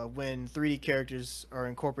 when 3D characters are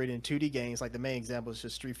incorporated in 2D games, like the main example is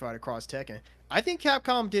just Street Fighter Cross Tekken, I think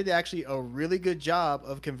Capcom did actually a really good job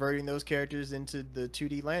of converting those characters into the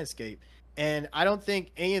 2D landscape. And I don't think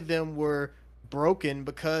any of them were broken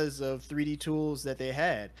because of 3D tools that they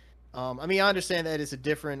had. I mean, I understand that it's a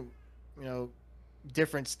different, you know,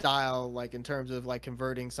 different style, like in terms of like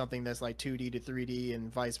converting something that's like 2D to 3D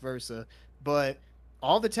and vice versa. But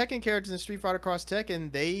all the Tekken characters in Street Fighter Cross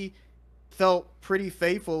Tekken, they felt pretty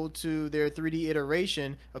faithful to their 3D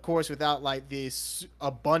iteration, of course, without like this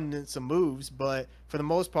abundance of moves, but for the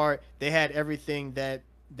most part, they had everything that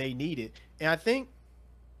they needed. And I think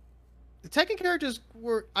the Tekken characters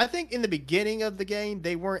were, I think in the beginning of the game,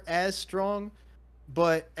 they weren't as strong,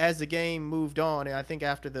 but as the game moved on, and I think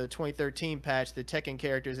after the 2013 patch, the Tekken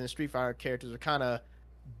characters and Street Fighter characters were kind of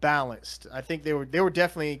balanced. I think they were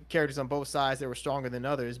definitely characters on both sides that were stronger than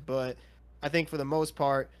others, but I think for the most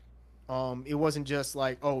part, it wasn't just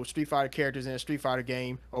like, oh, Street Fighter characters in a Street Fighter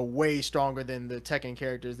game are way stronger than the Tekken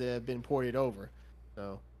characters that have been ported over.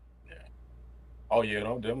 So, Yeah. Oh yeah,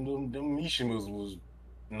 them Mishimas was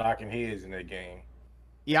knocking heads in that game.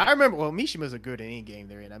 yeah, I remember. Well, Mishimas are good in any game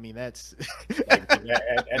they're in. I mean, that's Like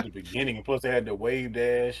at the beginning, and plus they had the wave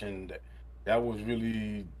dash, and that was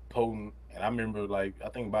really potent. And I remember, like, I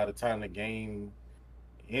think by the time the game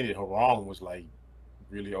ended, Harong was like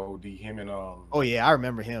really OD. Him and Oh yeah, I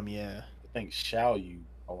remember him. Yeah, I think Xiao Yu,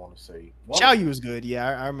 I want to say. Xiao Yu was good.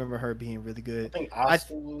 Yeah, I remember her being really I good. think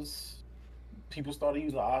Oscar was. People started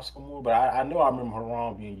using Oscar more, but I know I remember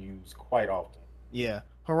Harong being used quite often. Yeah,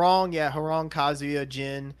 Harong. Yeah, Harong, Kazuya,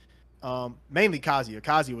 Jin. Mainly Kazuya.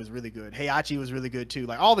 Kazuya was really good. Heihachi was really good too.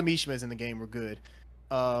 Like all the Mishimas in the game were good.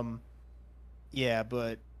 Um, yeah,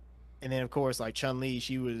 but and then of course like Chun Li,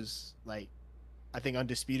 she was like I think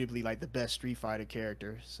undisputably like the best Street Fighter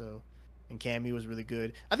character. So, and Cammy was really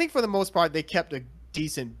good. I think for the most part they kept a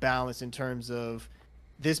decent balance in terms of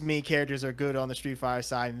this many characters are good on the Street Fighter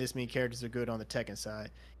side and this many characters are good on the Tekken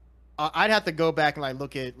side. I'd have to go back and like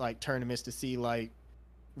look at like tournaments to see like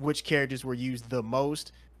which characters were used the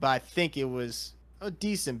most, but I think it was a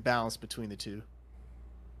decent balance between the two.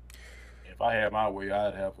 If I had my way,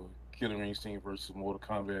 I'd have a Killer Instinct versus Mortal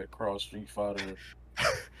Kombat Cross Street Fighter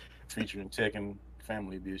featuring Tekken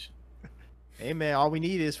Family Edition. Hey man, all we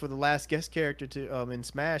need is for the last guest character to in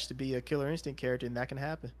Smash to be a Killer Instinct character, and that can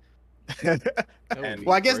happen.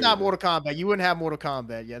 Well, I guess not Mortal Kombat. You wouldn't have Mortal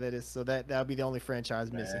Kombat. Yeah, that is so that'll be the only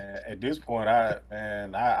franchise missing. At this point,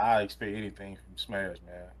 I expect anything from Smash,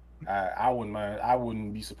 man. I wouldn't mind. I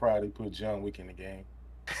wouldn't be surprised they put John Wick in the game.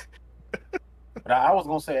 But I was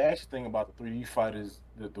gonna say, actually, thing about the 3D fighters,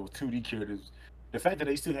 the 2D characters, the fact that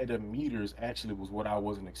they still had their meters actually was what I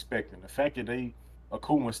wasn't expecting. The fact that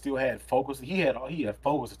Akuma still had focus, he had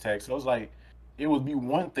focus attacks. So it was like, it would be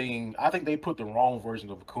one thing. I think they put the wrong version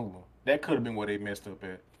of Akuma. That could have been where they messed up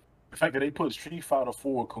at. The fact that they put Street Fighter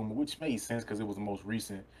 4 Akuma, which made sense because it was the most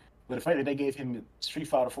recent, But the fact that they gave him Street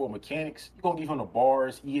Fighter 4 mechanics, you're gonna give him the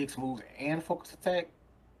bars, EX moves, and focus attack.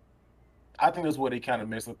 I think that's where they kind of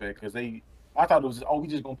messed up at because I thought it was, oh, we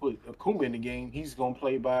just gonna put Akuma in the game. He's gonna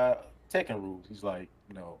play by Tekken rules. He's like,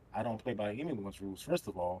 no, I don't play by anyone's rules. First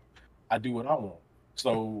of all, I do what I want.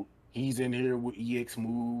 So he's in here with EX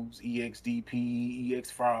moves, EX DP,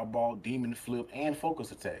 EX Fireball, Demon Flip, and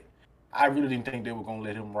focus attack. I really didn't think they were gonna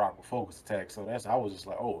let him rock with focus attack. So I was just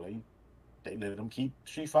like, oh, they let him keep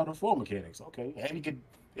Street Fighter 4 mechanics. Okay, and he could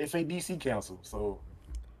FADC cancel. So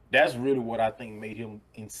that's really what I think made him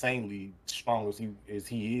insanely strong as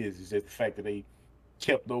he is just the fact that they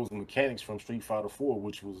kept those mechanics from Street Fighter 4,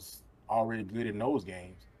 which was already good in those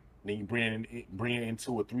games. And then you bring it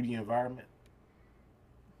into a 3D environment.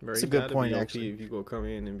 Bro, That's a good point, actually. If you go come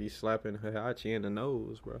in and be slapping Heihachi in the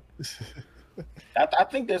nose, bro. I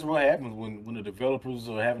think that's what happens when the developers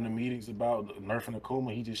are having the meetings about nerfing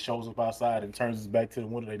Akuma. He just shows up outside and turns his back to the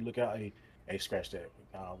window. They look out, hey, scratch that.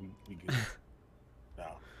 Nah, we good. Nah.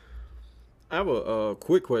 I have a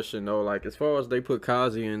quick question though. Like, as far as they put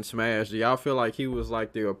Kazuya in Smash, do y'all feel like he was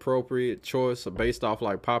like the appropriate choice based off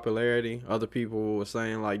like popularity? Other people were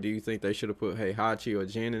saying like, do you think they should have put Heihachi or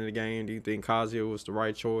Jin in the game? Do you think Kazuya was the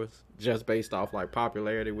right choice just based off like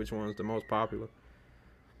popularity? Which one's the most popular?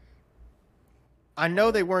 I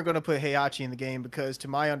know they weren't going to put Heihachi in the game because, to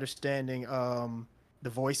my understanding, the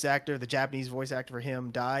voice actor, the Japanese voice actor for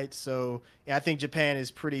him, died. So yeah, I think Japan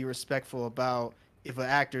is pretty respectful about if an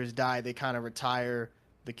actor has died, they kind of retire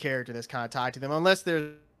the character that's kind of tied to them. Unless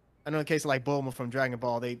there's, I know in the case of like Bulma from Dragon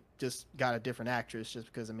Ball, they just got a different actress just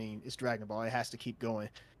because, I mean, it's Dragon Ball. It has to keep going.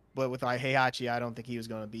 But with like Heihachi, I don't think he was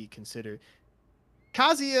going to be considered.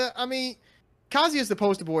 Kazuya, I mean, Kazuya is the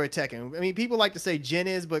poster boy of Tekken. I mean, people like to say Jin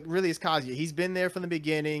is, but really it's Kazuya. He's been there from the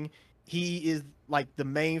beginning. He is like the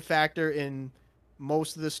main factor in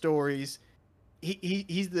most of the stories.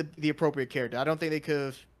 He's the appropriate character. I don't think they could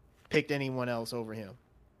have picked anyone else over him.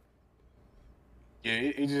 Yeah,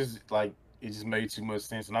 it just made too much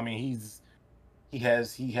sense. And I mean, he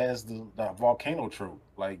has the volcano trope.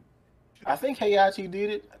 Like, I think Heihachi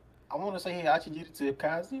did it. I want to say Heihachi did it to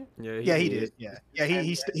Kazuya. Yeah, he did. Yeah,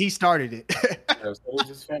 he started it. Yeah, so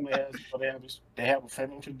his family has, they have a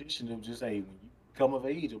family tradition of just, hey, when you come of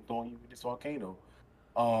age, I'm throwing you in this volcano.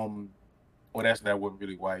 Well, that wasn't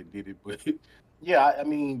really why he did it, but yeah, I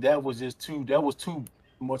mean, that was too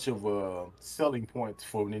much of a selling point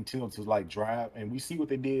for Nintendo to like drive, and we see what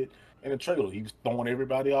they did in the trailer. He was throwing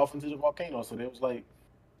everybody off into the volcano, so they was like,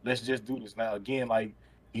 let's just do this now. Again, like,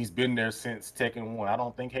 he's been there since Tekken 1. I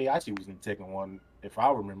don't think Heihachi was in Tekken 1, if I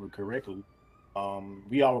remember correctly.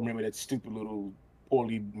 We all remember that stupid little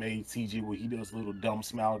poorly made CG where he does a little dumb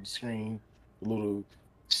smile at the screen, a little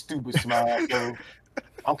stupid smile. So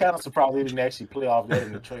I'm kind of surprised they didn't actually play off that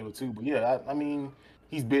in the trailer too. But yeah, I mean,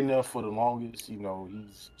 he's been there for the longest. You know,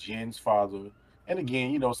 he's Jin's father. And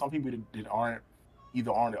again, you know, some people that aren't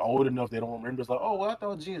old enough, they don't remember. It's like, oh, well, I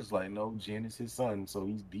thought Jin's like, no, Jin is his son. So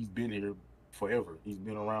he's been here forever. He's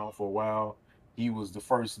been around for a while. He was the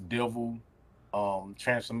first devil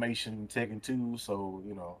transformation in Tekken 2. So,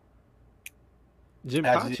 you know,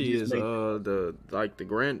 Jinpachi is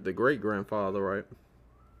the great grandfather, right?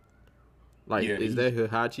 Like, Yeah, is that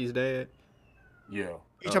Heihachi's dad? yeah.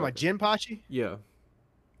 You talking about Jinpachi? Yeah.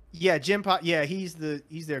 Yeah, Jinpachi. Yeah, he's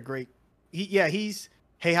their great. He's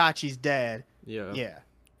Heihachi's dad. Yeah.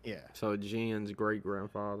 Yeah. So Jin's great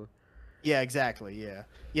grandfather. Yeah, exactly. Yeah.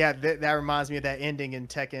 That reminds me of that ending in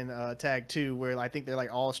Tekken Tag 2 where I think they're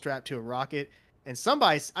like all strapped to a rocket, and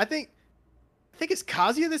I think it's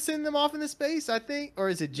Kazuya that's sending them off into space. I think, or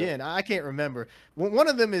is it Jin? I can't remember. One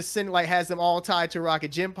of them is has them all tied to a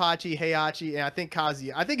rocket. Jinpachi, Heihachi, and I think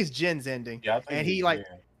Kazuya. I think it's Jin's ending. Yeah, I think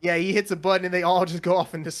and he hits a button and they all just go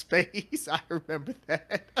off into space. I remember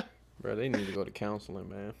that. Bro, they need to go to counseling,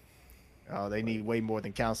 man. Oh, they need way more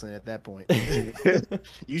than counseling at that point.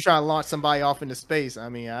 You try to launch somebody off into space. I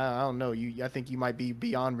mean, I don't know. I think you might be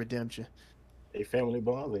beyond redemption. They family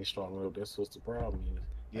bonds ain't strong enough. That's what's the problem is.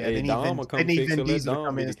 Yeah, Hey, Dom will come fix it. Let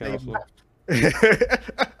Dom be the counselor.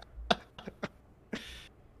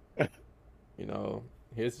 You know,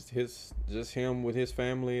 his just him with his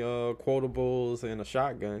family quotables and a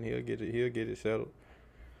shotgun. He'll get it settled.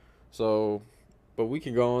 So, but we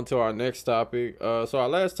can go on to our next topic. So our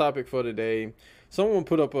last topic for today, someone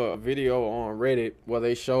put up a video on Reddit where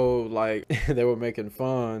they showed like they were making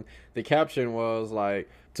fun. The caption was like,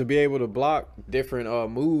 to be able to block different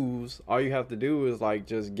moves, all you have to do is like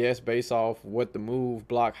just guess based off what the move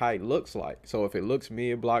block height looks like. So if it looks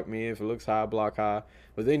mid, block mid. If it looks high, block high.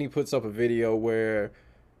 But then he puts up a video where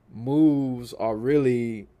moves are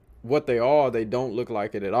really what they are, they don't look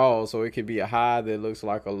like it at all. So it could be a high that looks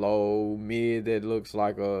like a low, mid that looks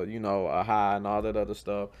like a, you know, a high, and all that other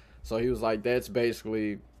stuff. So he was like, that's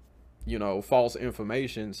basically, you know, false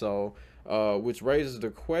information. So which raises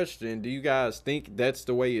the question, do you guys think that's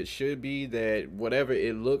the way it should be, that whatever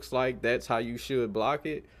it looks like, that's how you should block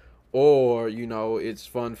it? Or, you know, it's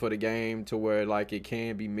fun for the game to where like it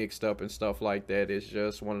can be mixed up and stuff like that. It's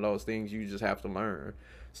just one of those things you just have to learn.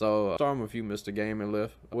 So starting with you, Mr. Game and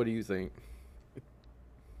Lift, what do you think?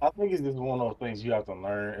 I think it's just one of those things you have to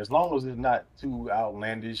learn. As long as it's not too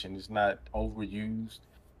outlandish and it's not overused.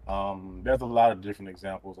 There's a lot of different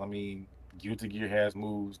examples. I mean, Guilty Gear has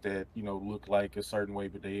moves that look like a certain way,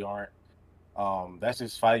 but they aren't. That's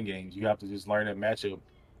just fighting games. You have to just learn that matchup.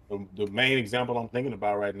 The main example I'm thinking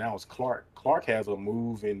about right now is Clark. Clark has a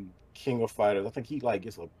move in King of Fighters. I think he like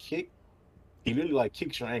gets a kick. He literally like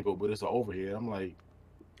kicks your ankle, but it's an overhead. I'm like,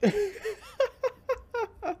 the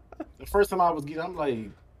first time I was getting, I'm like,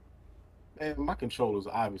 man, my controller's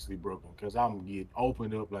obviously broken because I'm getting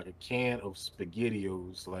opened up like a can of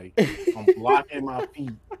SpaghettiOs. Like I'm blocking my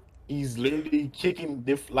feet. He's literally kicking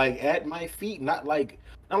like at my feet, not like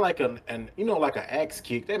like an axe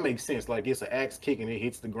kick. That makes sense. Like it's an axe kick and it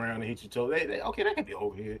hits the ground and hits your toe. Okay, that can be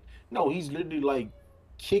overhead. No, he's literally like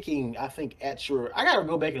kicking. I think at your. I gotta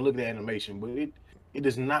go back and look at the animation, but it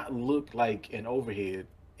does not look like an overhead.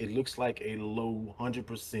 It looks like a low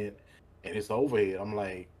 100%, and it's overhead. I'm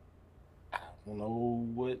like, I don't know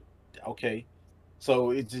what. Okay,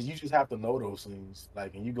 so it's just you just have to know those things.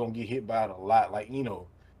 Like, and you're gonna get hit by it a lot. Like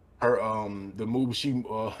her the move she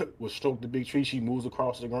will stroke the big tree. She moves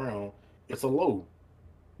across the ground. It's a low,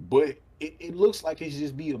 but it looks like it should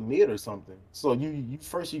just be a mid or something. So you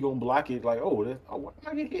first you gonna block it like, why did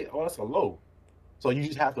I get hit? Oh, that's a low. So you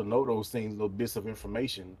just have to know those things, little bits of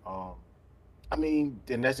information. I mean,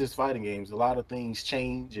 and that's just fighting games. A lot of things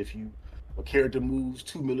change if a character moves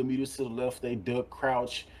 2 millimeters to the left, they duck,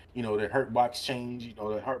 crouch. Their hurt box change.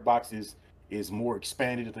 The hurt box is more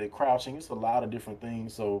expanded if they're crouching. It's a lot of different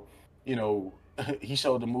things. So, you know, he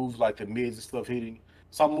showed the moves like the mids and stuff hitting.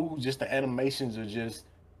 Some moves, just the animations are just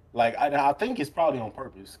like I think it's probably on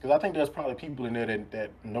purpose because I think there's probably people in there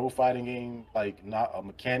that know fighting game like not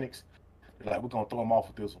mechanics. They're like, we're gonna throw them off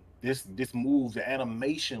with this one. This move, the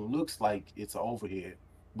animation looks like it's an overhead,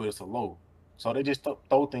 but it's a low. So they just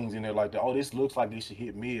throw things in there like that. Oh, this looks like it should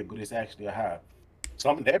hit mid, but it's actually a high.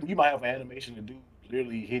 Some of that you might have an animation to do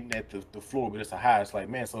literally hitting at the floor, but it's a high. It's like,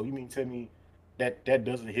 man, so you mean tell me that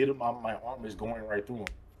doesn't hit him? My arm is going right through him.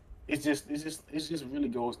 It's just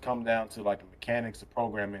really come down to like the mechanics, the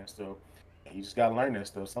programming and stuff. And you just gotta learn that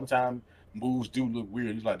stuff. Sometimes moves do look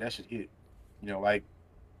weird. You're like that should hit. Like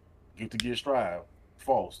Guilty Gear Strive,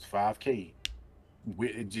 Faust, 5K.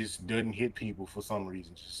 It just doesn't hit people for some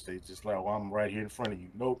reason. It's just like, well, I'm right here in front of you.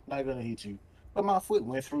 Nope, not gonna hit you. But my foot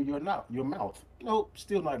went through your mouth. Nope,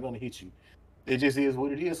 still not gonna hit you. It just is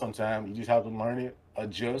what it is sometimes. You just have to learn it,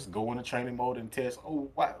 adjust, go into training mode and test. Oh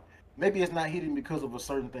wow. Maybe it's not hitting because of a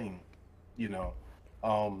certain thing, you know.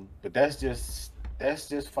 But that's just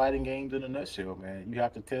fighting games in a nutshell, man. You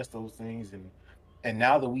have to test those things and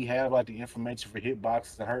now that we have like the information for hit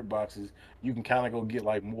boxes and hurt boxes, you can kind of go get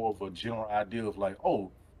like more of a general idea of like,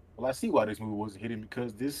 oh, well, I see why this move wasn't hitting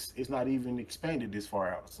because this is not even expanded this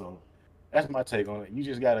far out. So that's my take on it. You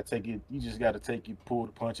just gotta take it. You just gotta pull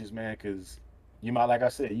the punches, man, because you might, like I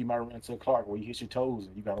said, you might run into a Clark where you hit your toes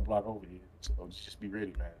and you gotta block over here. So just be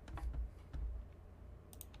ready, man.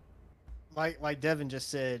 Like Devin just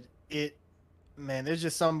said, man, there's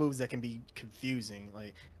just some moves that can be confusing.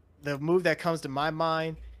 Like the move that comes to my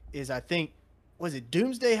mind is I think was it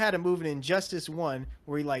Doomsday had a move in Injustice 1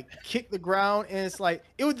 where he like kicked the ground and it's like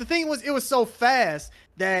it was so fast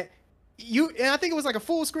that and I think it was like a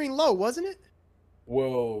full screen low, wasn't it?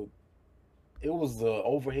 Well, it was the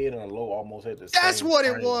overhead and a low almost at the That's same what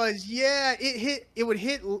it frame. was. Yeah, it would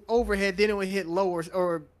hit overhead, then it would hit lower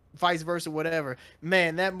or vice versa, whatever.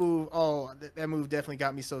 Man, that move, that move definitely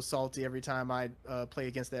got me so salty every time I play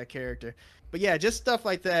against that character. But yeah, just stuff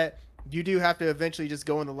like that. You do have to eventually just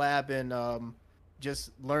go in the lab and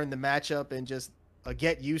just learn the matchup and just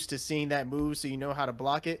get used to seeing that move so you know how to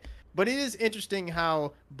block it. But it is interesting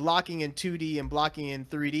how blocking in 2D and blocking in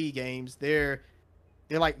 3D games, they're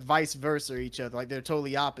like vice versa each other. Like they're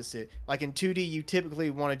totally opposite. Like in 2D, you typically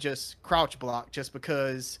want to just crouch block just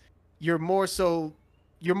because you're more so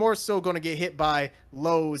you're more so going to get hit by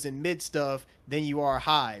lows and mid stuff than you are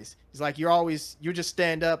highs. It's like you just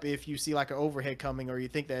stand up if you see like an overhead coming or you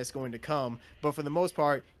think that it's going to come. But for the most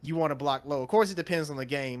part, you want to block low. Of course, it depends on the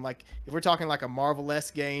game. Like if we're talking like a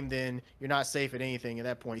Marvel-esque game, then you're not safe at anything at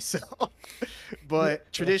that point. So, but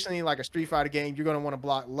traditionally, like a Street Fighter game, you're going to want to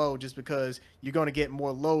block low just because you're going to get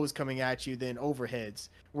more lows coming at you than overheads.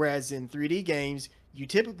 Whereas in 3D games, you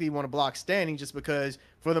typically want to block standing just because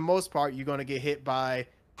for the most part, you're going to get hit by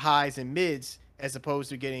highs and mids as opposed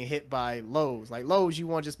to getting hit by lows. Like lows, you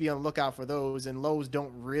want to just be on the lookout for those, and lows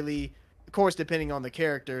don't really, of course, depending on the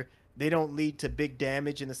character, they don't lead to big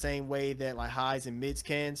damage in the same way that like highs and mids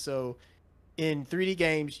can. So in 3D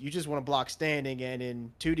games, you just want to block standing, and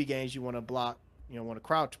in 2D games, you want to block, want to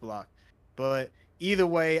crouch block. But either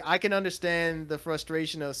way, I can understand the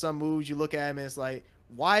frustration of some moves. You look at them and it's like,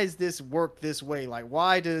 why does this work this way? Like,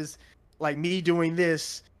 why does like me doing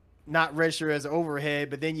this not register as an overhead,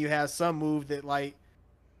 but then you have some move that like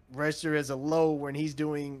register as a low when he's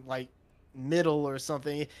doing like middle or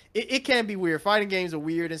something. It can be weird. Fighting games are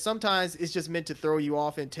weird, and sometimes it's just meant to throw you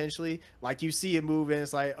off intentionally. Like you see a move and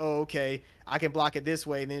it's like, oh, okay, I can block it this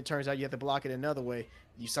way, and then it turns out you have to block it another way.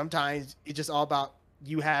 Sometimes it's just all about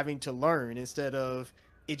you having to learn instead of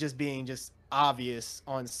it just being just obvious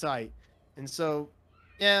on sight. And so,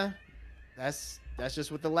 yeah, that's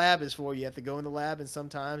just what the lab is for. You have to go in the lab and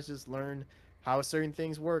sometimes just learn how certain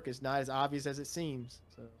things work. It's not as obvious as it seems.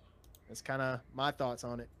 So that's kind of my thoughts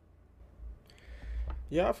on it.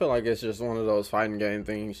 Yeah, I feel like it's just one of those fighting game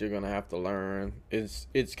things you're gonna have to learn. It's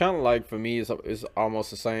kind of like for me, it's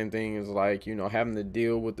almost the same thing as like having to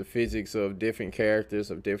deal with the physics of different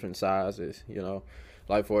characters of different sizes.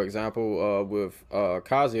 Like for example, with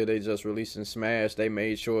Kazuya, they just released in Smash. They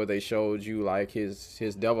made sure they showed you like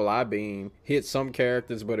his Devil Eye Beam hit some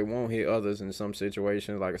characters, but it won't hit others in some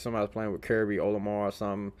situations. Like if somebody's playing with Kirby, Olimar, or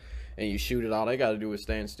something, and you shoot it, all they got to do is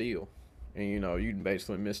stand still, and you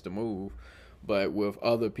basically miss the move. But with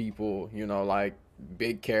other people, like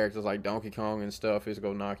big characters like Donkey Kong and stuff, it's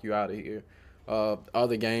gonna knock you out of here.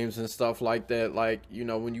 Other games and stuff like that, like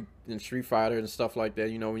when you in Street Fighter and stuff like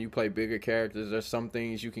that, when you play bigger characters, there's some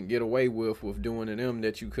things you can get away with doing to them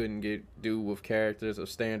that you couldn't do with characters of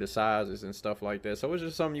standard sizes and stuff like that. So it's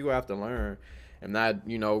just something you have to learn, and not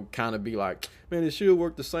kind of be like, man, it should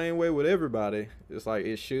work the same way with everybody. It's like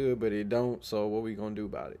it should, but it don't. So what we gonna do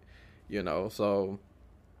about it? So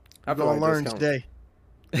I feel like learn today.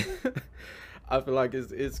 I feel like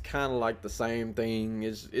it's kind of like the same thing.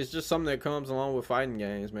 It's just something that comes along with fighting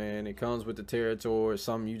games, man. It comes with the territory. It's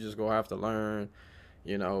something you just gonna have to learn.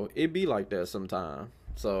 It be like that sometime.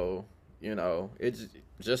 So it's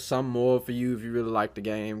just something more for you if you really like the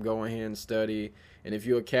game. Go ahead and study. And if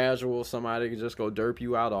you're a casual, somebody can just go derp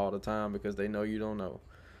you out all the time because they know you don't know.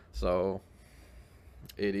 So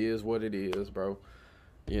it is what it is, bro.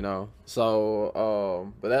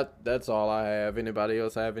 So but that's all I have. Anybody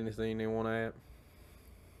else have anything they want to add?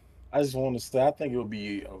 I just want to say I think it'll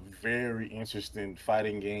be a very interesting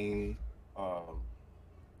fighting game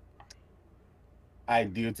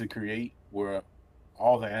idea to create where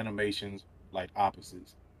all the animations like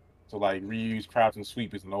opposites. So like Ryu's crouch and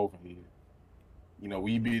sweep is an overhead.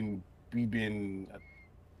 We've been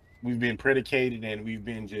predicated and we've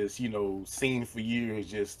been just seen for years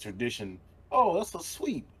just tradition. Oh, that's a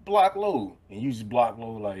sweep, block low, and you just block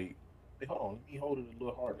low like, hey, hold on, let me hold it a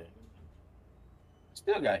little harder.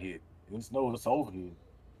 Still got hit. And it's overhead.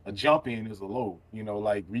 A jump in is a low.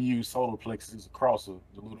 Like Ryu's solar plexus is a crosser.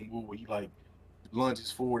 The little move where he like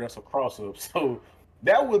lunges forward, that's a cross up. So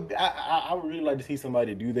that would I would really like to see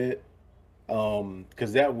somebody do that.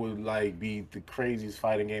 Because that would like be the craziest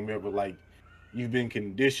fighting game ever. Like you've been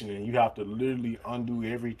conditioning, you have to literally undo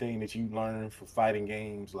everything that you learned for fighting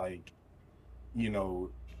games, like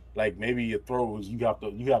like maybe your throws, you have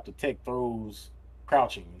to tech throws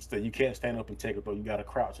crouching instead. You can't stand up and take a throw. You got to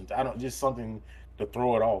crouch. And just something to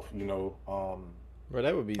throw it off. Bro,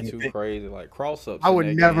 that would be too crazy. Like cross ups. I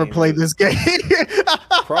would never play this game.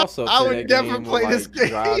 Cross ups. I would never play this game.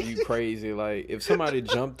 Drive you crazy. Like if somebody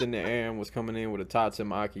jumped in the air and was coming in with a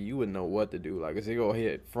Tatsumaki, you wouldn't know what to do. Like is it gonna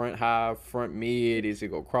hit front high, front mid? Is it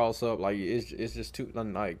gonna cross up? Like it's just too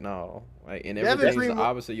like no. Like and everything's the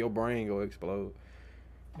opposite. Your brain go explode.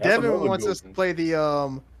 Devin wants us to play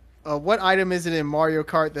the what item is it in Mario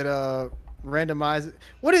Kart that randomizes?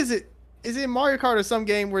 What is it? Is it Mario Kart or some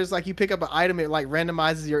game where it's like you pick up an item, it like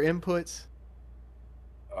randomizes your inputs?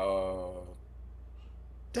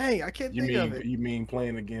 Dang, I can't think of it. You mean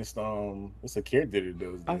playing against it's a character that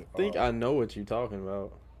does that. I think I know what you're talking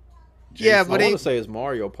about. Yeah, but I want to say it's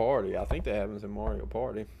Mario Party. I think that happens in Mario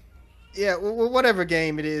Party. Yeah, whatever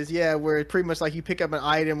game it is, yeah, where it pretty much like you pick up an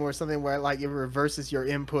item or something where like it reverses your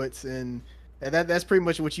inputs, and that's pretty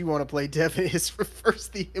much what you want to play, Devin, is reverse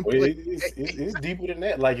the Well, input. it's deeper than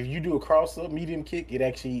that. Like if you do a cross up medium kick, it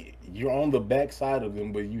actually you're on the back side of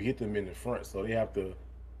them, but you hit them in the front, so they have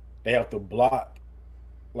to block.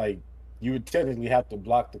 Like you would technically have to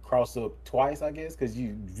block the cross up twice, I guess, because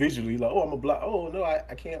you visually like, oh, I'm a block. Oh no, I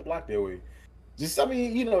can't block that way. Just I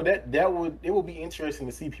mean, it would be interesting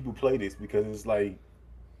to see people play this because it's like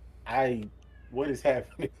I what is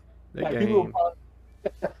happening? That Like people game,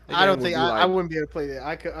 that I game don't would think be I like wouldn't be able to play that.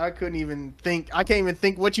 I couldn't even think. I can't even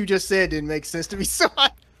think. What you just said didn't make sense to me. So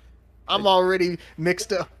I'm already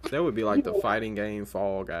mixed up. that would be like the fighting game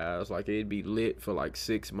Fall Guys. Like it'd be lit for like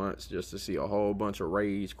 6 months just to see a whole bunch of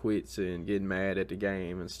rage quits and getting mad at the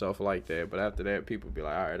game and stuff like that. But after that, people be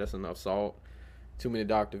like, all right, that's enough salt. Too many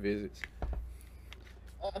doctor visits.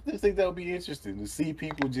 I just think that would be interesting to see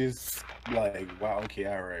people just like, wow, okay,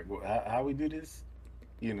 all right, well, how we do this?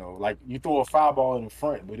 Like you throw a fireball in the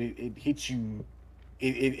front, but it hits you.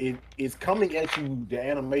 It's coming at you. The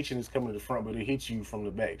animation is coming to the front, but it hits you from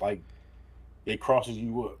the back. Like it crosses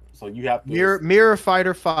you up. So you have to, Mirror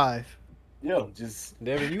Fighter 5. yeah, just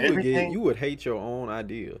Devin, everything. you would hate your own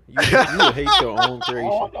idea. You would hate your own Oh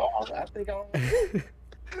creation. no, I think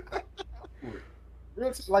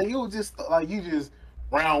like you just like you just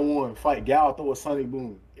round one fight. Gal throw a Sonic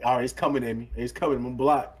Boom. All right, it's coming at me. It's coming. I'm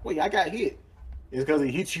blocked. Wait, I got hit. It's because it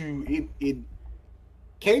hit you. It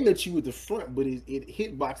came at you at the front, but it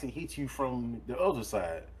hitbox and hit you from the other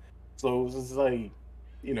side. So it's just like,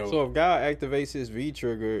 So if guy activates his V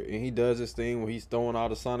trigger and he does this thing where he's throwing all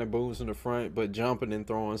the sonic booms in the front, but jumping and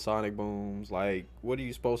throwing sonic booms, like what are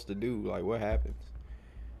you supposed to do? Like what happens?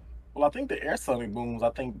 well, I think the air Sonic Booms. I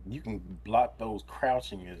think you can block those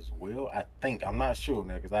crouching as well. I think I'm not sure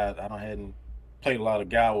now because I don't hadn't played a lot of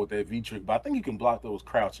Guy with that V trick, but I think you can block those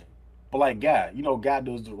crouching. But like Guy, Guy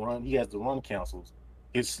does the run. He has the run cancels.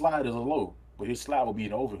 His slide is a low, but his slide will be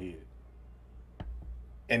an overhead,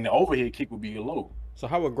 and the overhead kick will be a low. So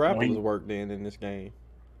how would You know, grapplers he, work then in this game?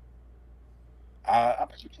 I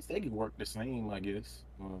bet you guess they could work the same. I guess.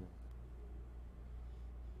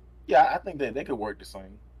 Yeah, I think that they could work the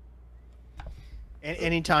same.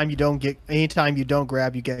 Anytime you don't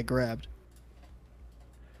grab, you get grabbed.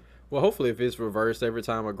 Well, hopefully if it's reversed, every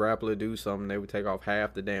time a grappler do something, they would take off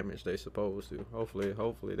half the damage they supposed to.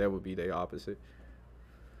 Hopefully that would be the opposite.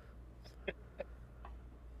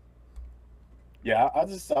 Yeah, I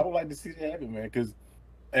would like to see that happen, man. Because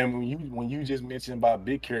and when you just mentioned about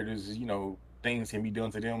big characters, things can be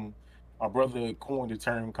done to them. My brother coined a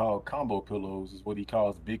term called combo pillows, is what he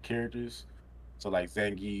calls big characters. So like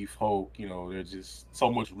Zangief, Hulk, there's just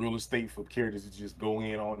so much real estate for characters to just go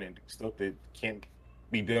in on and do stuff that can't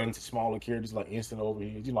be done to smaller characters like instant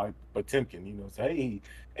overhead. You like Potemkin, say,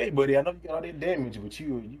 hey, buddy, I know you got all that damage, but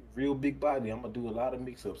you real big body. I'm gonna do a lot of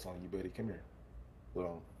mix ups on you, buddy. Come here.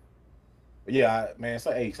 So. But yeah, man.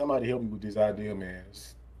 So hey, somebody help me with this idea, man.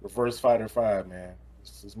 It's Reverse Fighter 5, man.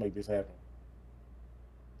 Let's make this happen.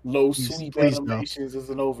 Low sweep Please no. animations as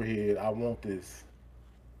an overhead. I want this.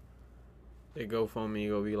 They go from me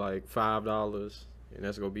gonna be like $5, and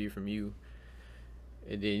that's gonna be from you.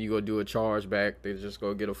 And then you go do a charge back. They just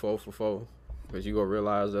go get a 4 for 4 because you gonna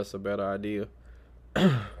realize that's a better idea.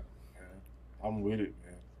 Man. I'm with it,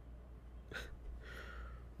 man.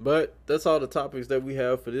 But that's all the topics that we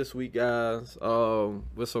have for this week, guys.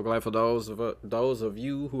 We're so glad for those of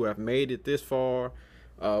you who have made it this far.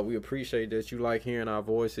 We appreciate that you like hearing our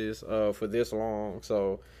voices for this long.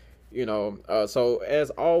 So, so as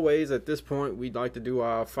always, at this point, we'd like to do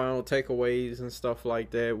our final takeaways and stuff like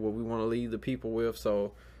that, what we want to leave the people with.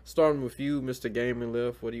 So, starting with you, Mr. Gaming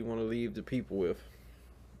Lift, what do you want to leave the people with?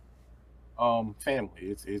 Family.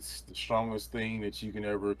 It's the strongest thing that you can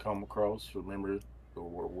ever come across. Remember the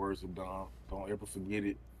words of Dom. Don't ever forget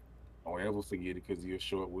it. Don't ever forget it because you'll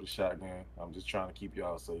show up with a shotgun. I'm just trying to keep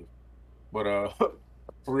y'all safe. But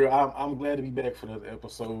for real, I'm glad to be back for another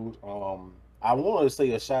episode. I want to say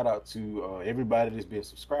a shout out to everybody that's been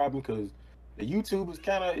subscribing because the YouTube is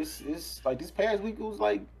kind of it's like this past week it was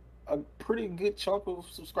like a pretty good chunk of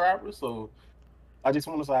subscribers. So I just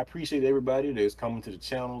want to say I appreciate everybody that's coming to the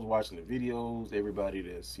channels, watching the videos, everybody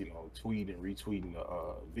that's tweeting, retweeting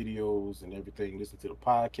the videos and everything, listen to the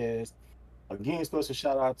podcast. Again, special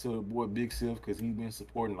shout out to boy Big Sif because he's been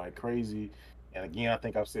supporting like crazy. And again, I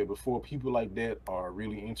think I've said before, people like that are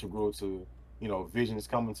really integral to visions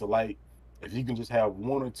coming to light. If you can just have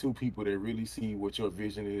one or two people that really see what your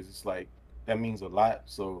vision is, it's like that means a lot.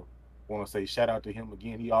 So I want to say shout out to him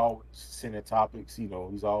again. He always sending topics. He's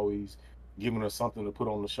always giving us something to put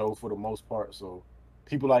on the show for the most part. So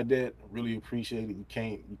people like that, really appreciate it. You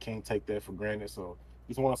can't take that for granted. So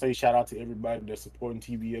just want to say shout out to everybody that's supporting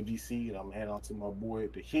TVFGC, and I'm handing on to my boy,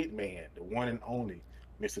 the Hitman, the one and only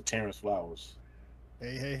Mr. Terrence Flowers.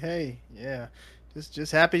 Hey. Yeah.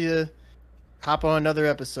 Just happy to hop on another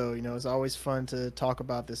episode. You know, it's always fun to talk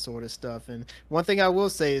about this sort of stuff. And one thing I will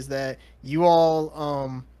say is that you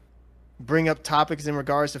all bring up topics in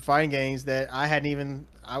regards to fighting games that I hadn't even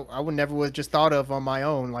I would never would just thought of on my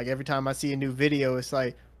own. Like every time I see a new video, it's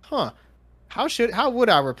like, huh, how would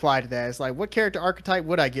I reply to that? It's like, what character archetype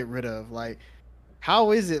would I get rid of? Like,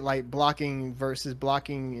 how is it like blocking versus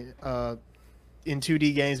blocking in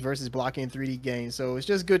 2D games versus blocking in 3D games? So it's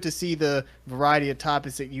just good to see the variety of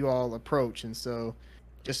topics that you all approach. And so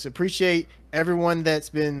just appreciate everyone that's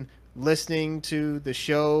been listening to the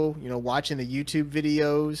show, you know, watching the YouTube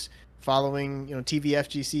videos, following, you know,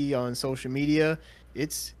 TVFGC on social media.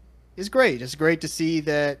 It's great. It's great to see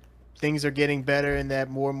that things are getting better and that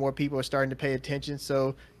more and more people are starting to pay attention.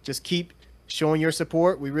 So just keep showing your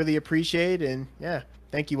support. We really appreciate it. And yeah,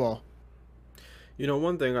 thank you all. You know,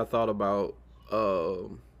 one thing I thought about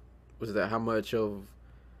was that how much of,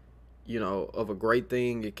 you know, of a great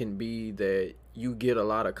thing it can be that you get a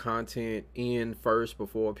lot of content in first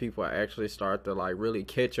before people actually start to like really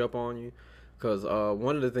catch up on you. Because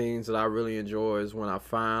one of the things that I really enjoy is when I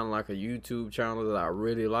find like a YouTube channel that I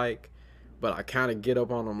really like, but I kind of get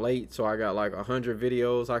up on them late, so I got like 100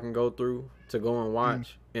 videos I can go through to go and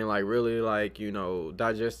watch and like really like, you know,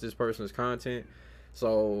 digest this person's content.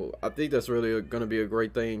 So I think that's really going to be a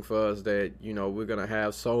great thing for us, that, you know, we're going to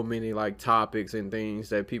have so many like topics and things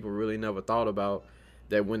that people really never thought about,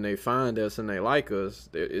 that when they find us and they like us,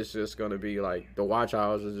 it's just going to be like the watch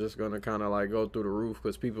hours is just going to kind of like go through the roof,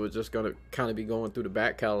 because people are just going to kind of be going through the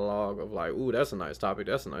back catalog of like, ooh, that's a nice topic,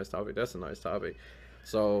 that's a nice topic, that's a nice topic.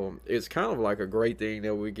 So it's kind of like a great thing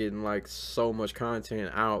that we're getting like so much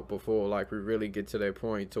content out before like we really get to that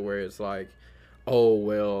point to where it's like, oh,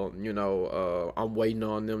 well, you know, I'm waiting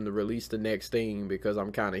on them to release the next thing because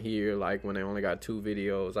I'm kind of here like when they only got 2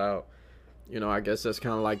 videos out. You know, I guess that's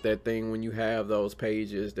kind of like that thing when you have those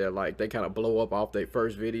pages that like they kind of blow up off their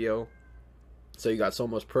first video, so you got so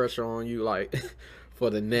much pressure on you like for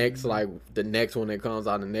the next, like the next one that comes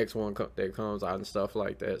out, the next one that comes out and stuff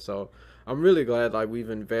like that. So I'm really glad like we've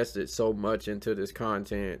invested so much into this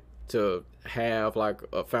content to have like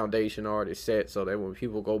a foundation already set, so that when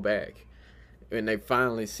people go back and they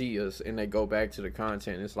finally see us and they go back to the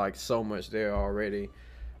content, it's like so much there already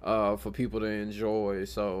for people to enjoy.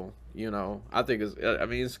 So, you know, I think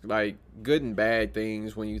it's like good and bad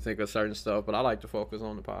things when you think of certain stuff, but I like to focus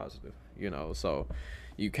on the positive, you know. So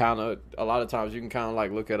you kind of, a lot of times you can kind of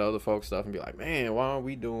like look at other folks' stuff and be like, man, why aren't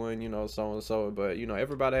we doing, you know, so and so? But, you know,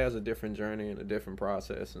 everybody has a different journey and a different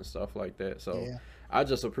process and stuff like that. So yeah. I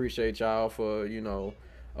just appreciate y'all for, you know,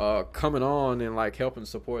 coming on and like helping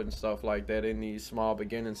support and stuff like that in these small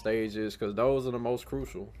beginning stages, because those are the most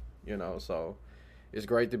crucial, you know. So it's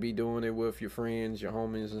great to be doing it with your friends, your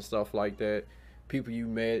homies and stuff like that, people you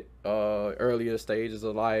met earlier stages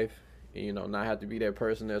of life. You know, not have to be that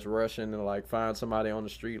person that's rushing to like find somebody on the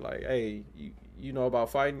street like, hey, you know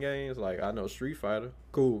about fighting games? Like, I know Street Fighter.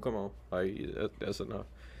 Cool, come on. Like, that's enough.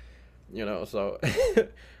 You know, so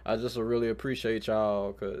I just really appreciate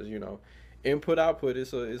y'all, because, you know, input output,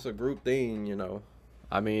 it's a group thing, you know.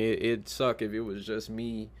 I mean, it'd suck if it was just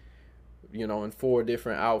me, you know, in 4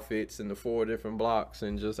 different outfits in the 4 different blocks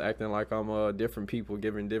and just acting like I'm different people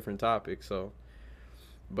giving different topics. So,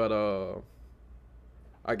 but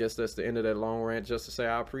I guess that's the end of that long rant, just to say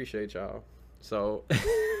I appreciate y'all. So,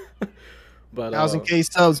 but 1,000K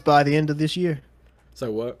subs by the end of this year.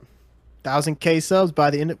 So what? 1,000K subs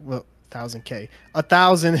by the end of, well, 1,000K,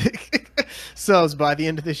 1,000 subs by the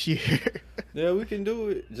end of this year. Yeah, we can do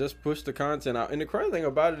it. Just push the content out. And the crazy thing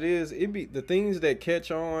about it is, it be the things that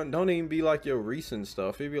catch on don't even be like your recent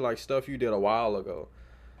stuff. It'd be like stuff you did a while ago.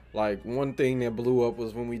 Like, one thing that blew up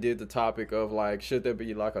was when we did the topic of like, should there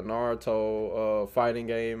be like a Naruto fighting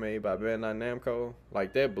game made by Bandai Namco?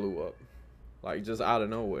 Like, that blew up, like just out of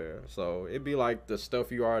nowhere. So it'd be like the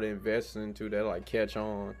stuff you already invest into that like catch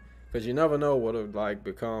on, because you never know what'll like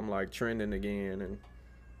become like trending again, and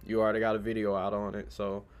you already got a video out on it.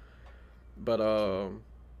 So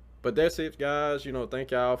but that's it, guys. You know,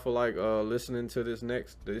 thank y'all for like listening to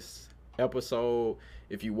this episode.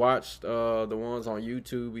 If you watched the ones on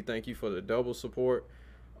YouTube, we thank you for the double support,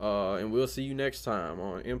 and we'll see you next time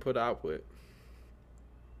on Input Output.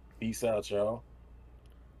 Peace out, y'all.